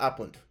it first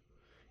happened.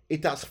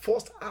 It has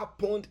first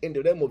happened in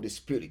the realm of the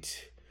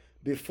spirit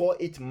before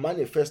it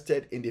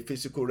manifested in the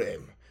physical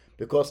realm.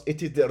 Because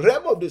it is the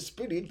realm of the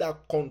spirit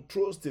that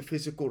controls the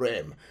physical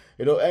realm.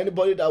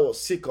 Anybody that was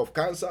sick of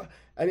cancer,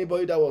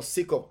 anybody that was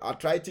sick of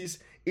arthritis,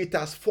 it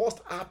has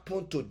first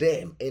happened to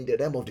them in the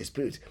realm of the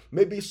spirit.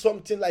 Maybe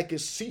something like a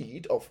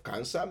seed of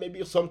cancer,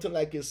 maybe something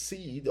like a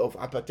seed of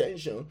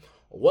hypertension,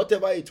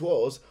 whatever it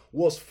was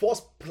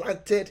first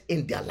planted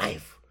in their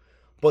life.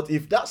 But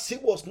if that seed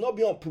was not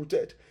being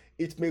uprooted,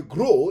 it may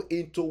grow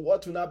into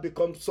what will now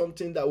become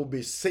something that will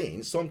be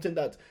seen, something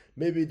that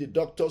maybe the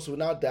doctors will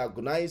now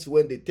diagnose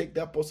when they take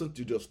that person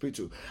to the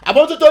hospital. I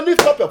want you to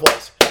lift up your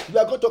voice. We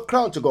are going to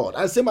cry to God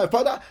and say, my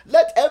Father,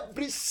 let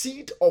every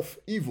seed of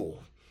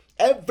evil,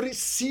 every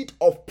seed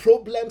of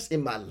problems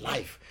in my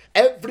life,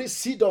 every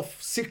seed of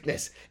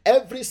sickness,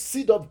 every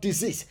seed of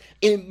disease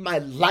in my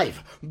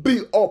life be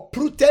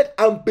uprooted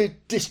and be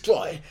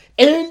destroyed.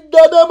 In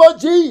the name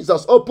of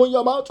Jesus, open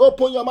your mouth,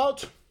 open your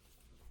mouth.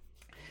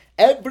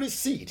 Every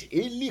seed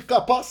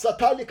that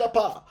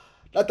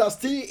are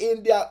still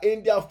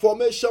in their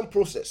formation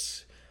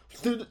process,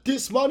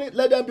 this morning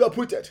let them be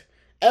uprooted.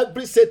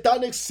 Every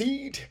satanic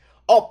seed,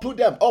 uproot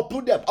them,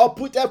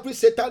 uproot every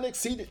satanic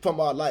seed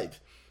from our life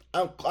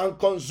and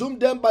consume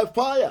them by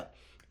fire.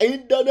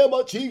 In the name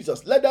of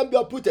Jesus, let them be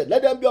uprooted,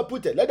 let them be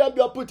uprooted, let them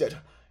be uprooted.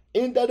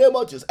 In the name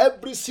of Jesus,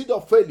 every seed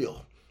of failure,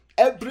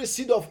 every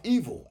seed of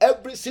evil,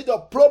 every seed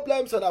of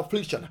problems and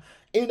affliction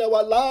in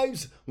our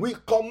lives, we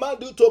command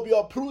you to be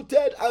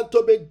uprooted and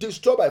to be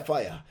destroyed by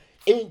fire.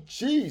 In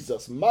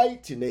Jesus'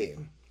 mighty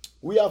name,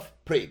 we have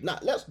prayed. Now,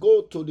 let's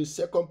go to the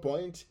second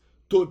point,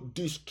 to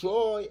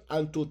destroy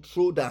and to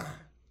throw down.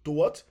 To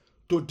what?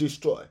 To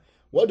destroy.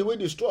 What do we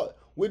destroy?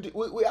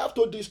 We have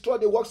to destroy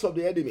the works of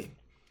the enemy.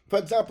 For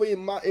example,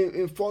 in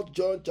 1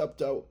 John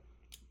chapter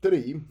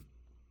 3,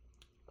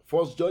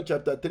 1 John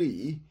chapter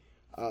 3,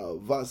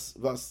 verse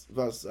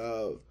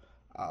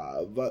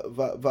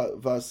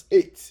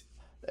 8.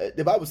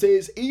 The Bible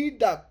says, he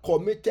that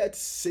committed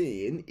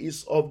sin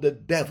is of the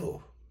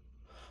devil.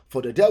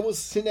 For the devil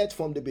sinned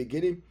from the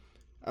beginning,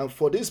 and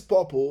for this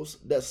purpose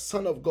the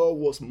Son of God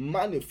was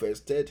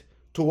manifested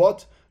to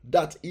what?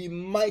 That he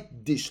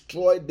might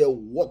destroy the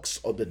works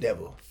of the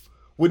devil.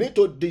 We need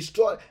to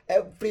destroy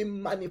every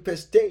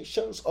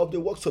manifestations of the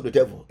works of the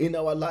devil in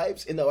our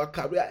lives, in our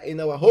career, in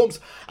our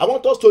homes. I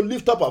want us to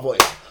lift up our voice.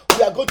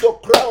 We are going to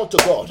cry unto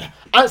God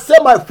and say,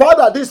 my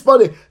Father, this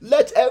morning,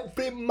 let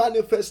every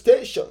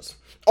manifestations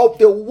of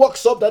the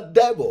works of the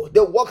devil,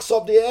 the works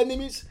of the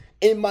enemies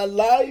in my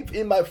life,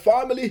 in my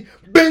family,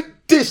 be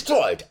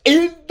destroyed.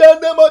 In the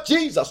name of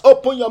Jesus,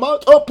 open your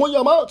mouth, open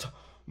your mouth.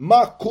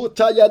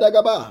 Makuta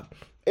yadagaba.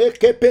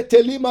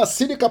 Ekepetelima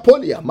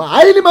sidikapolia.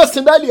 Maailima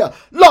sindalia.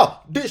 Lord,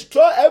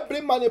 destroy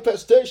every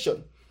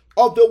manifestation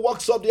of the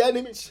works of the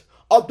enemies,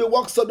 of the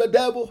works of the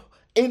devil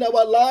in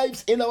our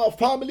lives, in our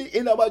family,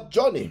 in our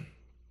journey.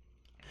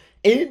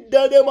 In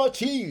the name of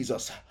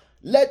Jesus,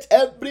 let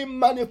every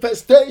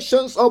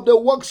manifestations of the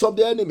works of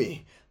the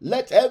enemy,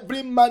 let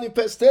every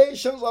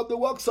manifestations of the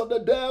works of the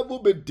devil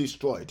be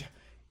destroyed.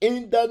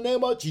 In the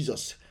name of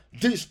Jesus,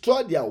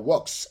 destroy their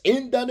works.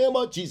 In the name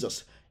of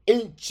Jesus,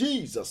 in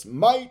Jesus'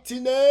 mighty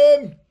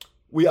name,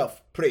 we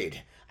have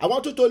prayed. I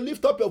want you to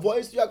lift up your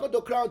voice. You are going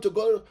to cry out to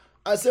God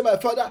and say, my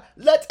Father,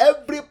 let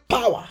every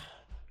power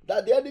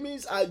that the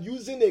enemies are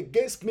using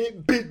against me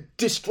be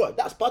destroyed.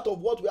 That's part of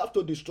what we have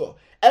to destroy.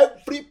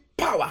 Every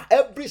power,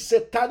 every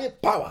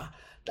satanic power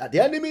that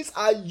the enemies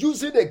are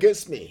using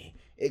against me,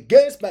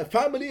 against my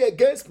family,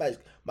 against my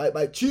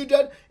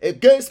children,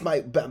 against my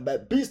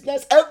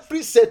business,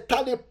 every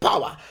satanic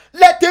power,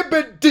 let it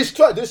be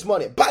destroyed this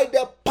morning by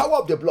the power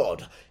of the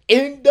blood.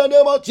 In the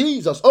name of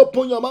Jesus,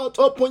 open your mouth,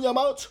 open your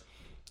mouth.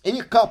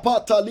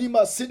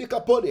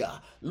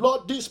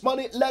 Lord, this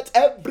morning, let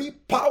every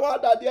power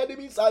that the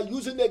enemies are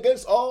using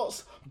against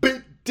us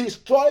be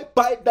destroyed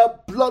by the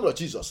blood of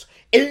Jesus.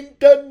 In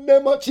the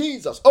name of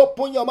Jesus,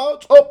 open your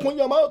mouth, open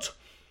your mouth.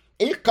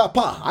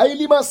 Ikapa,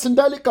 Ailima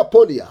Sindali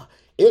Kapolia,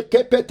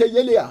 Ekepete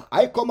Yelia,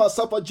 Aikoma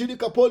Sapajiri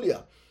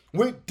Kapolia.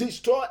 We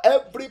destroy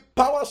every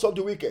powers of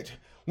the wicked.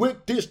 We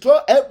destroy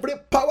every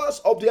powers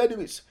of the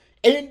enemies.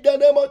 In the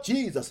name of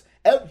Jesus,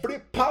 every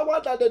power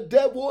that the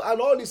devil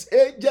and all his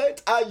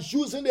agents are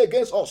using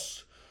against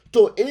us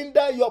to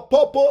hinder your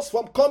purpose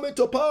from coming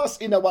to pass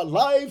in our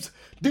lives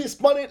this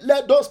morning,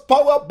 let those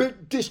power be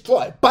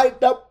destroyed by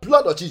the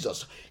blood of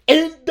Jesus.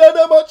 In the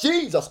name of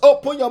Jesus,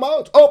 open your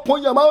mouth,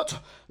 open your mouth.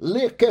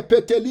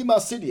 Lekepetelima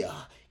sidia.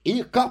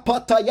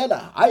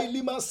 Ikapatayana,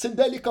 Ailima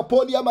Sindeli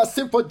Kapolia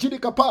Masimfo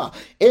Jidikapa,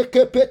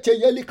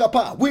 Ekepete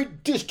Yelikapa. We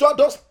destroy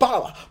those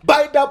power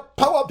by the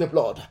power of the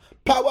blood.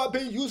 Power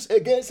being used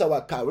against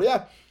our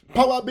career,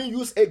 power being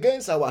used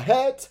against our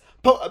health,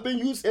 power being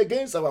used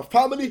against our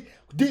family.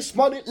 This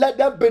morning, let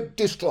them be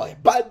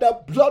destroyed by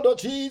the blood of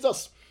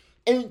Jesus.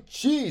 In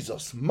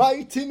Jesus'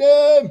 mighty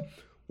name,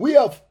 we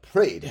have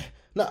prayed.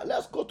 Now,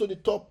 let's go to the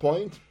top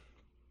point.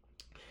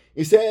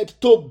 He said,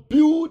 to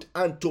build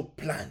and to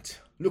plant.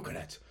 Look at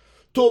that.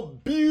 To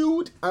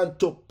build and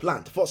to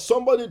plant. For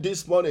somebody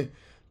this morning,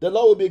 the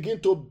Lord will begin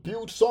to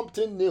build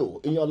something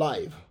new in your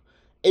life.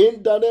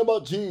 In the name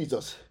of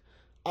Jesus.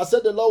 I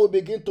said the Lord will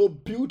begin to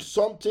build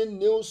something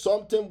new,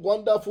 something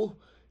wonderful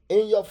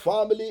in your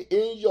family,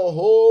 in your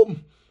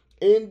home.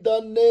 In the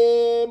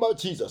name of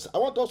Jesus. I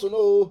want us to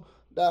know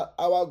that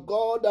our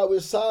God that we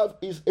serve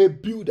is a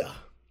builder.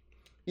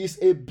 Is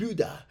a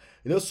builder.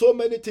 You know, so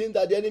many things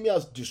that the enemy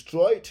has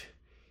destroyed,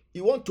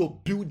 you want to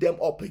build them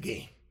up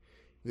again.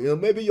 You know,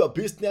 maybe your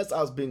business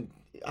has been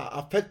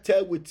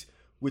affected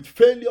with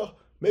failure.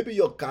 Maybe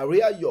your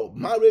career, your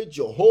marriage,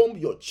 your home,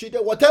 your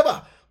children,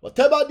 whatever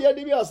the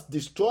enemy has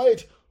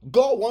destroyed,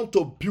 God wants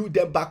to build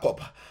them back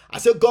up. I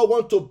said, God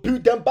wants to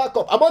build them back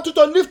up. I want you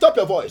to lift up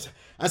your voice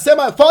and say,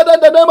 my Father,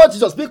 in the name of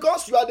Jesus,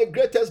 because you are the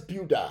greatest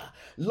builder,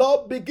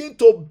 Lord, begin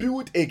to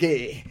build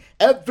again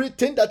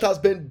everything that has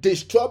been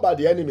destroyed by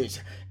the enemies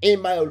in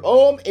my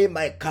home, in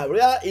my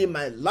career, in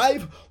my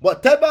life,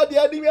 whatever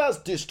the enemy has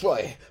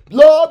destroyed.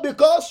 Lord,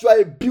 because you are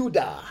a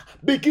builder,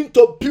 begin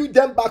to build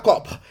them back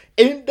up.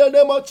 In the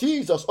name of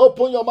Jesus,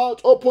 open your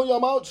mouth, open your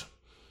mouth.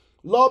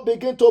 Lord,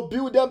 begin to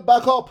build them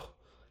back up.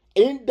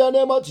 In the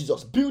name of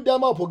Jesus, build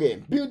them up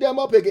again. Build them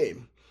up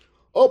again.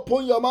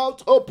 Open your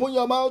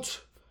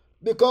mouth,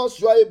 because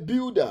you are a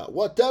builder.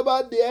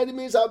 Whatever the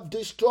enemies have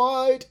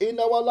destroyed in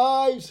our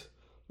lives,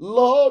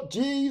 Lord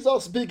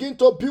Jesus, begin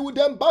to build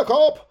them back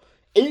up.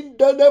 In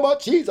the name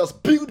of Jesus,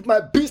 build my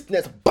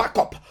business back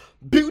up.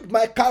 Build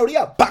my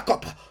career back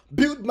up.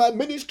 Build my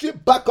ministry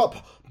back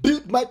up.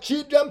 Build my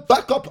children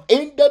back up.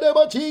 In the name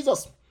of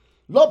Jesus,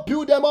 Lord,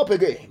 build them up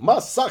again.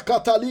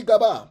 Masakata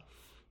ligaba.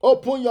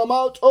 Open your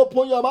mouth,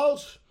 open your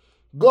mouth.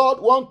 God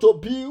want to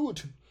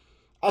build.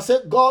 I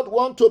said, God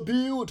want to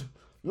build.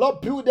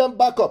 Lord, build them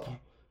back up.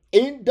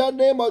 In the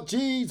name of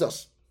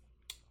Jesus.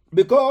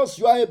 Because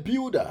you are a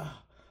builder.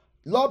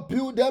 Lord,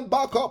 build them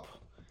back up.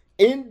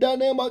 In the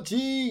name of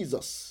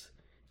Jesus.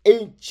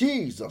 In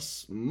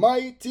Jesus'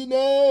 mighty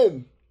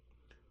name.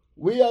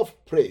 We have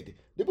prayed.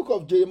 The book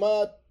of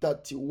Jeremiah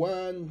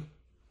 31,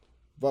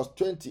 verse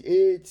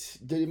 28.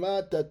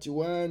 Jeremiah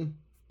 31,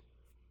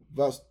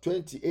 verse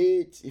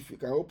 28. If you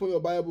can open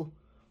your Bible.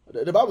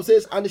 The Bible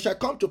says, and it shall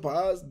come to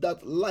pass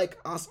that like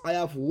as I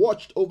have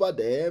watched over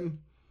them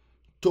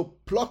to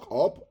pluck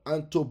up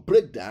and to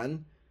break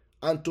down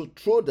and to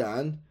throw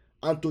down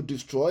and to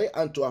destroy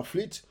and to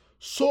afflict,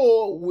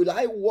 so will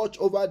I watch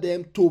over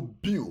them to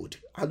build.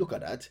 And look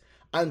at that.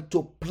 And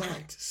to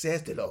plant,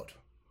 says the Lord.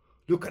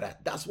 Look at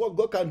that. That's what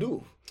God can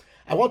do.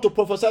 I want to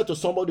prophesy to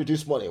somebody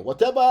this morning.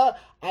 Whatever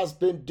has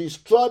been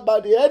destroyed by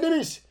the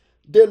enemies,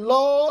 the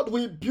Lord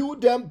will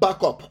build them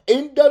back up.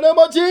 In the name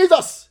of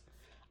Jesus.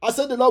 I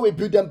said the Lord will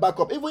build them back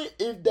up. Even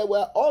if there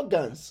were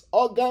organs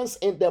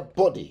in the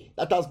body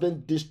that has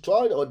been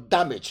destroyed or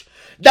damaged,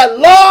 the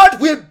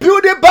Lord will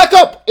build it back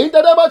up in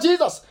the name of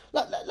Jesus.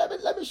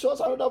 Let me show us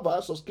another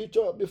verse of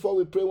scripture before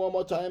we pray one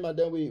more time, and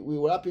then we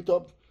wrap it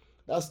up.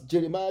 That's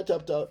Jeremiah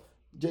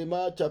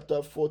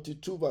chapter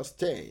 42 verse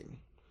 10.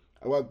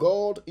 Our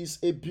God is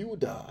a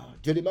builder.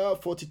 Jeremiah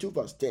 42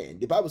 verse 10.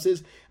 The Bible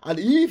says, and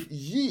if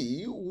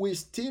ye will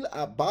still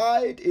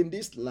abide in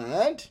this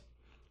land,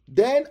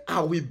 then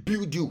I will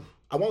build you.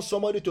 I want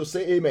somebody to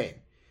say amen.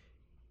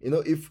 You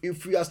know,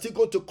 if we are still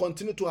going to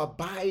continue to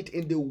abide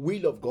in the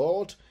will of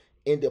God,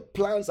 in the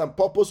plans and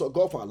purpose of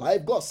God for our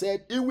life, God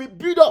said, He will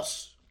build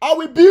us. I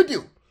will build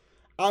you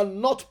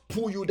and not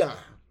pull you down.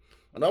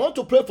 And I want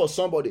to pray for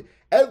somebody.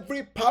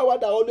 Every power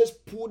that always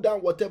pull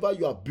down whatever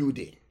you are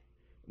building.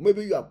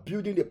 Maybe you are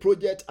building the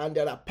project and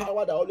there are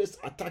power that always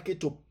attack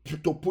it to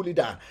pull it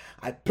down.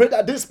 I pray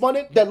that this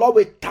morning the Lord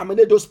will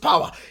terminate those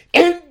power.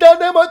 In the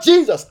name of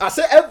Jesus, I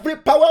say every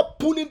power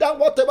pulling down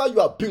whatever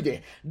you are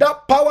building,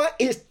 that power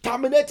is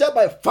terminated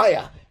by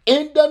fire.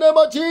 In the name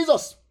of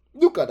Jesus.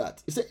 Look at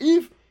that. He said,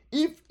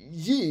 if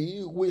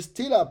ye will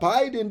still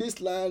abide in this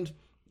land,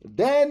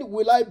 then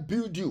will I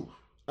build you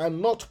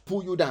and not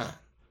pull you down.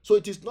 So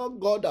it is not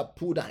God that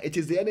pulled down. It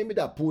is the enemy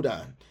that pulled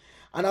down.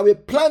 And I will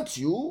plant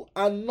you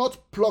and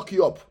not pluck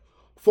you up.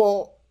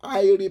 For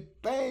I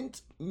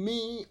repent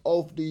me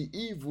of the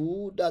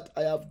evil that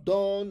I have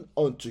done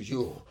unto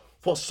you.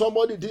 For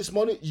somebody this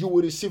morning, you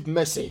will receive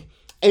mercy.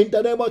 In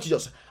the name of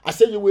Jesus, I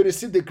say you will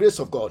receive the grace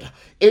of God.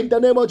 In the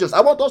name of Jesus,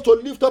 I want us to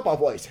lift up our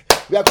voice.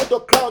 We are going to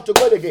cry out to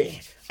God again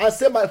and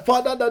say, my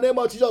Father, in the name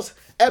of Jesus,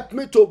 help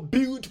me to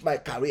build my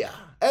career.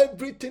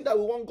 Everything that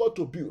we want God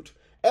to build.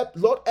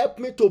 Lord, help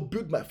me to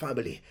build my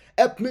family.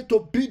 Help me to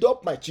build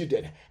up my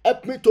children.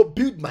 Help me to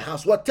build my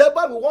house.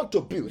 Whatever we want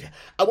to build,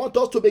 I want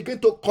us to begin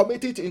to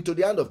commit it into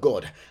the hand of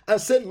God and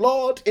say,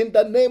 Lord, in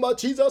the name of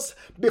Jesus,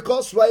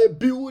 because you are a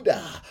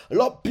builder,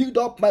 Lord, build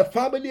up my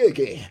family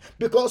again.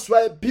 Because you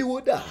are a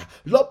builder,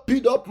 Lord,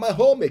 build up my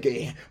home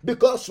again.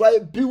 Because you are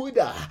a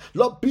builder,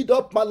 Lord, build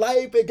up my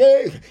life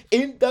again.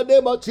 In the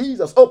name of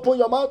Jesus, open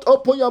your mouth,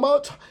 open your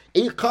mouth.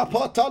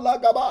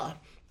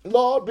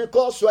 Lord,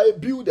 because you are a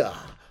builder,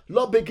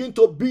 Lord, begin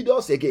to build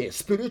us again.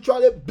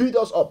 Spiritually build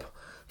us up.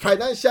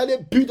 Financially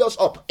build us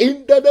up.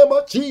 In the name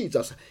of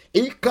Jesus.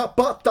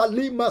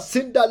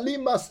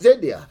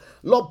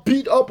 Lord,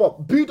 build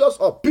us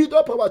up. Build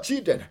up our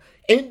children.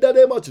 In the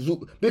name of Jesus.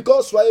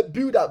 Because you are a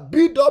builder.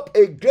 Build up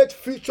a great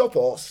future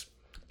for us.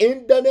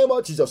 In the name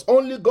of Jesus.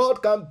 Only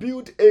God can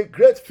build a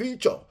great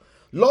future.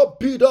 Lord,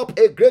 build up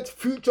a great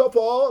future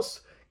for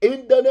us.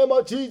 In the name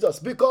of Jesus.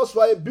 Because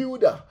you are a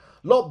builder.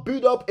 Lord,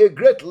 build up a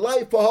great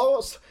life for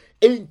us.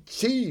 In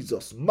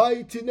Jesus'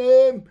 mighty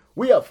name,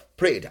 we have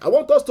prayed. I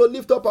want us to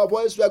lift up our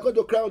voice. We are going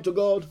to cry out to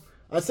God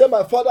and say,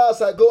 my Father,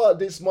 as I go out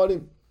this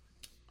morning,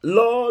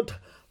 Lord,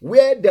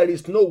 where there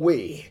is no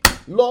way,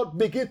 Lord,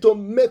 begin to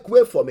make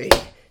way for me.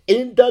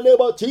 In the name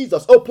of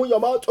Jesus, open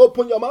your mouth,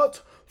 open your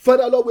mouth.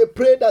 Father, Lord, we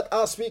pray that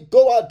as we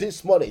go out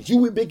this morning, you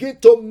will begin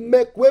to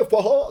make way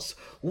for us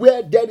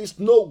where there is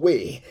no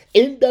way.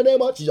 In the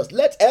name of Jesus,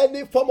 let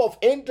any form of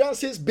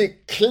hindrances be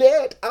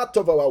cleared out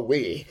of our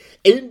way.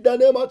 In the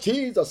name of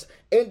Jesus,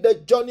 in the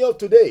journey of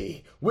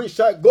today, we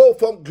shall go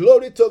from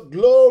glory to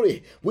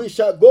glory. We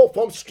shall go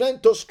from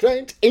strength to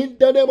strength. In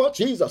the name of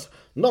Jesus,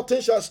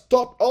 nothing shall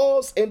stop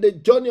us in the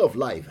journey of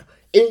life.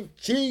 In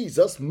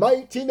Jesus'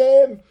 mighty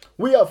name,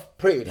 we have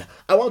prayed.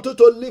 I want you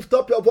to lift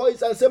up your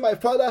voice and say, my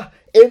Father,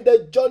 in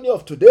the journey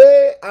of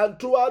today and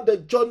throughout the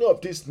journey of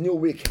this new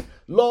week,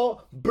 Lord,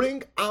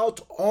 bring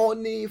out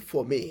honey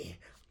for me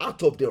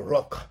out of the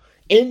rock.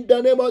 In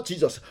the name of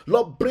Jesus,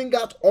 Lord, bring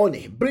out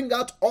honey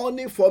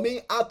for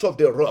me out of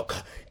the rock.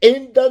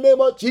 In the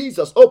name of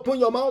Jesus, open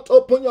your mouth,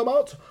 open your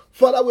mouth.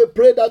 Father, we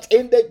pray that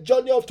in the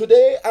journey of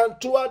today and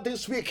throughout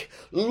this week,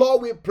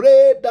 Lord, we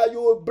pray that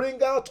you will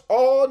bring out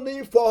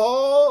honey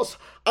for us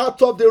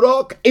out of the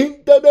rock.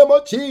 In the name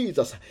of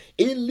Jesus,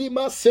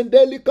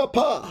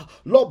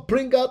 Lord,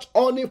 bring out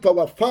honey for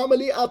our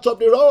family out of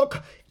the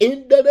rock.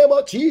 In the name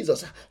of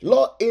Jesus,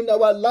 Lord, in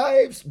our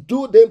lives,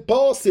 do the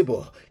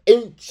impossible.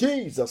 In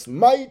Jesus'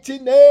 mighty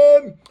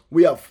name,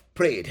 we have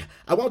prayed.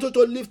 I want you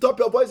to lift up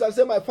your voice and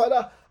say, my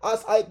Father,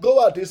 as I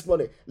go out this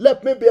morning,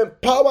 let me be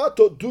empowered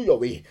to do your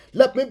will.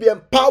 Let me be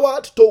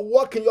empowered to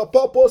walk in your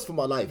purpose for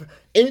my life.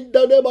 In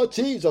the name of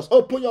Jesus,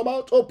 open your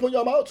mouth, open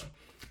your mouth.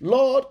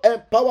 Lord,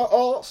 empower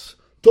us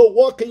to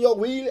walk in your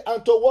will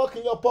and to walk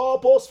in your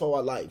purpose for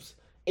our lives.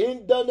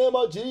 In the name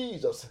of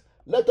Jesus,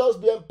 let us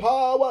be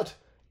empowered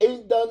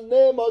in the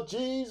name of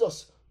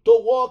Jesus to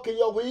walk in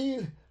your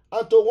will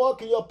and to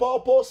walk in your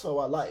purpose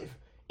for our life.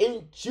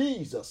 In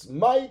Jesus'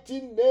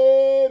 mighty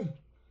name,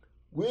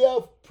 we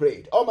have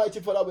prayed.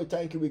 Almighty Father, we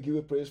thank you. We give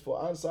you praise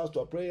for answers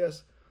to our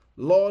prayers.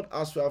 Lord,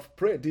 as we have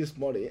prayed this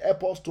morning,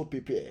 help us to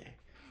prepare.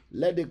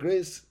 Let the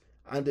grace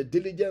and the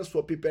diligence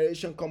for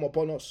preparation come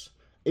upon us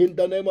in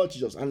the name of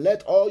Jesus. And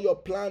let all your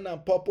plan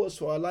and purpose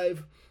for our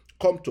life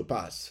come to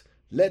pass.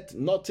 Let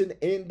nothing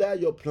hinder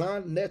your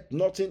plan. Let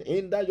nothing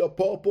hinder your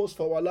purpose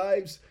for our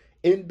lives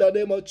in the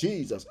name of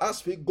Jesus.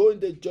 As we go in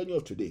the journey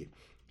of today,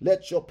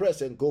 let your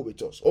presence go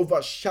with us.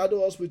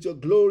 Overshadow us with your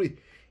glory.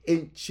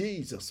 In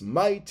Jesus'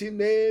 mighty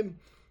name,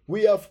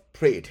 we have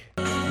prayed.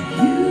 Wave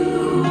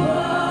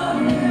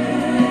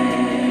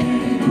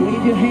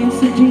your hands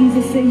to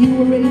Jesus, say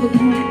you are able.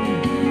 Come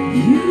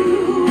on.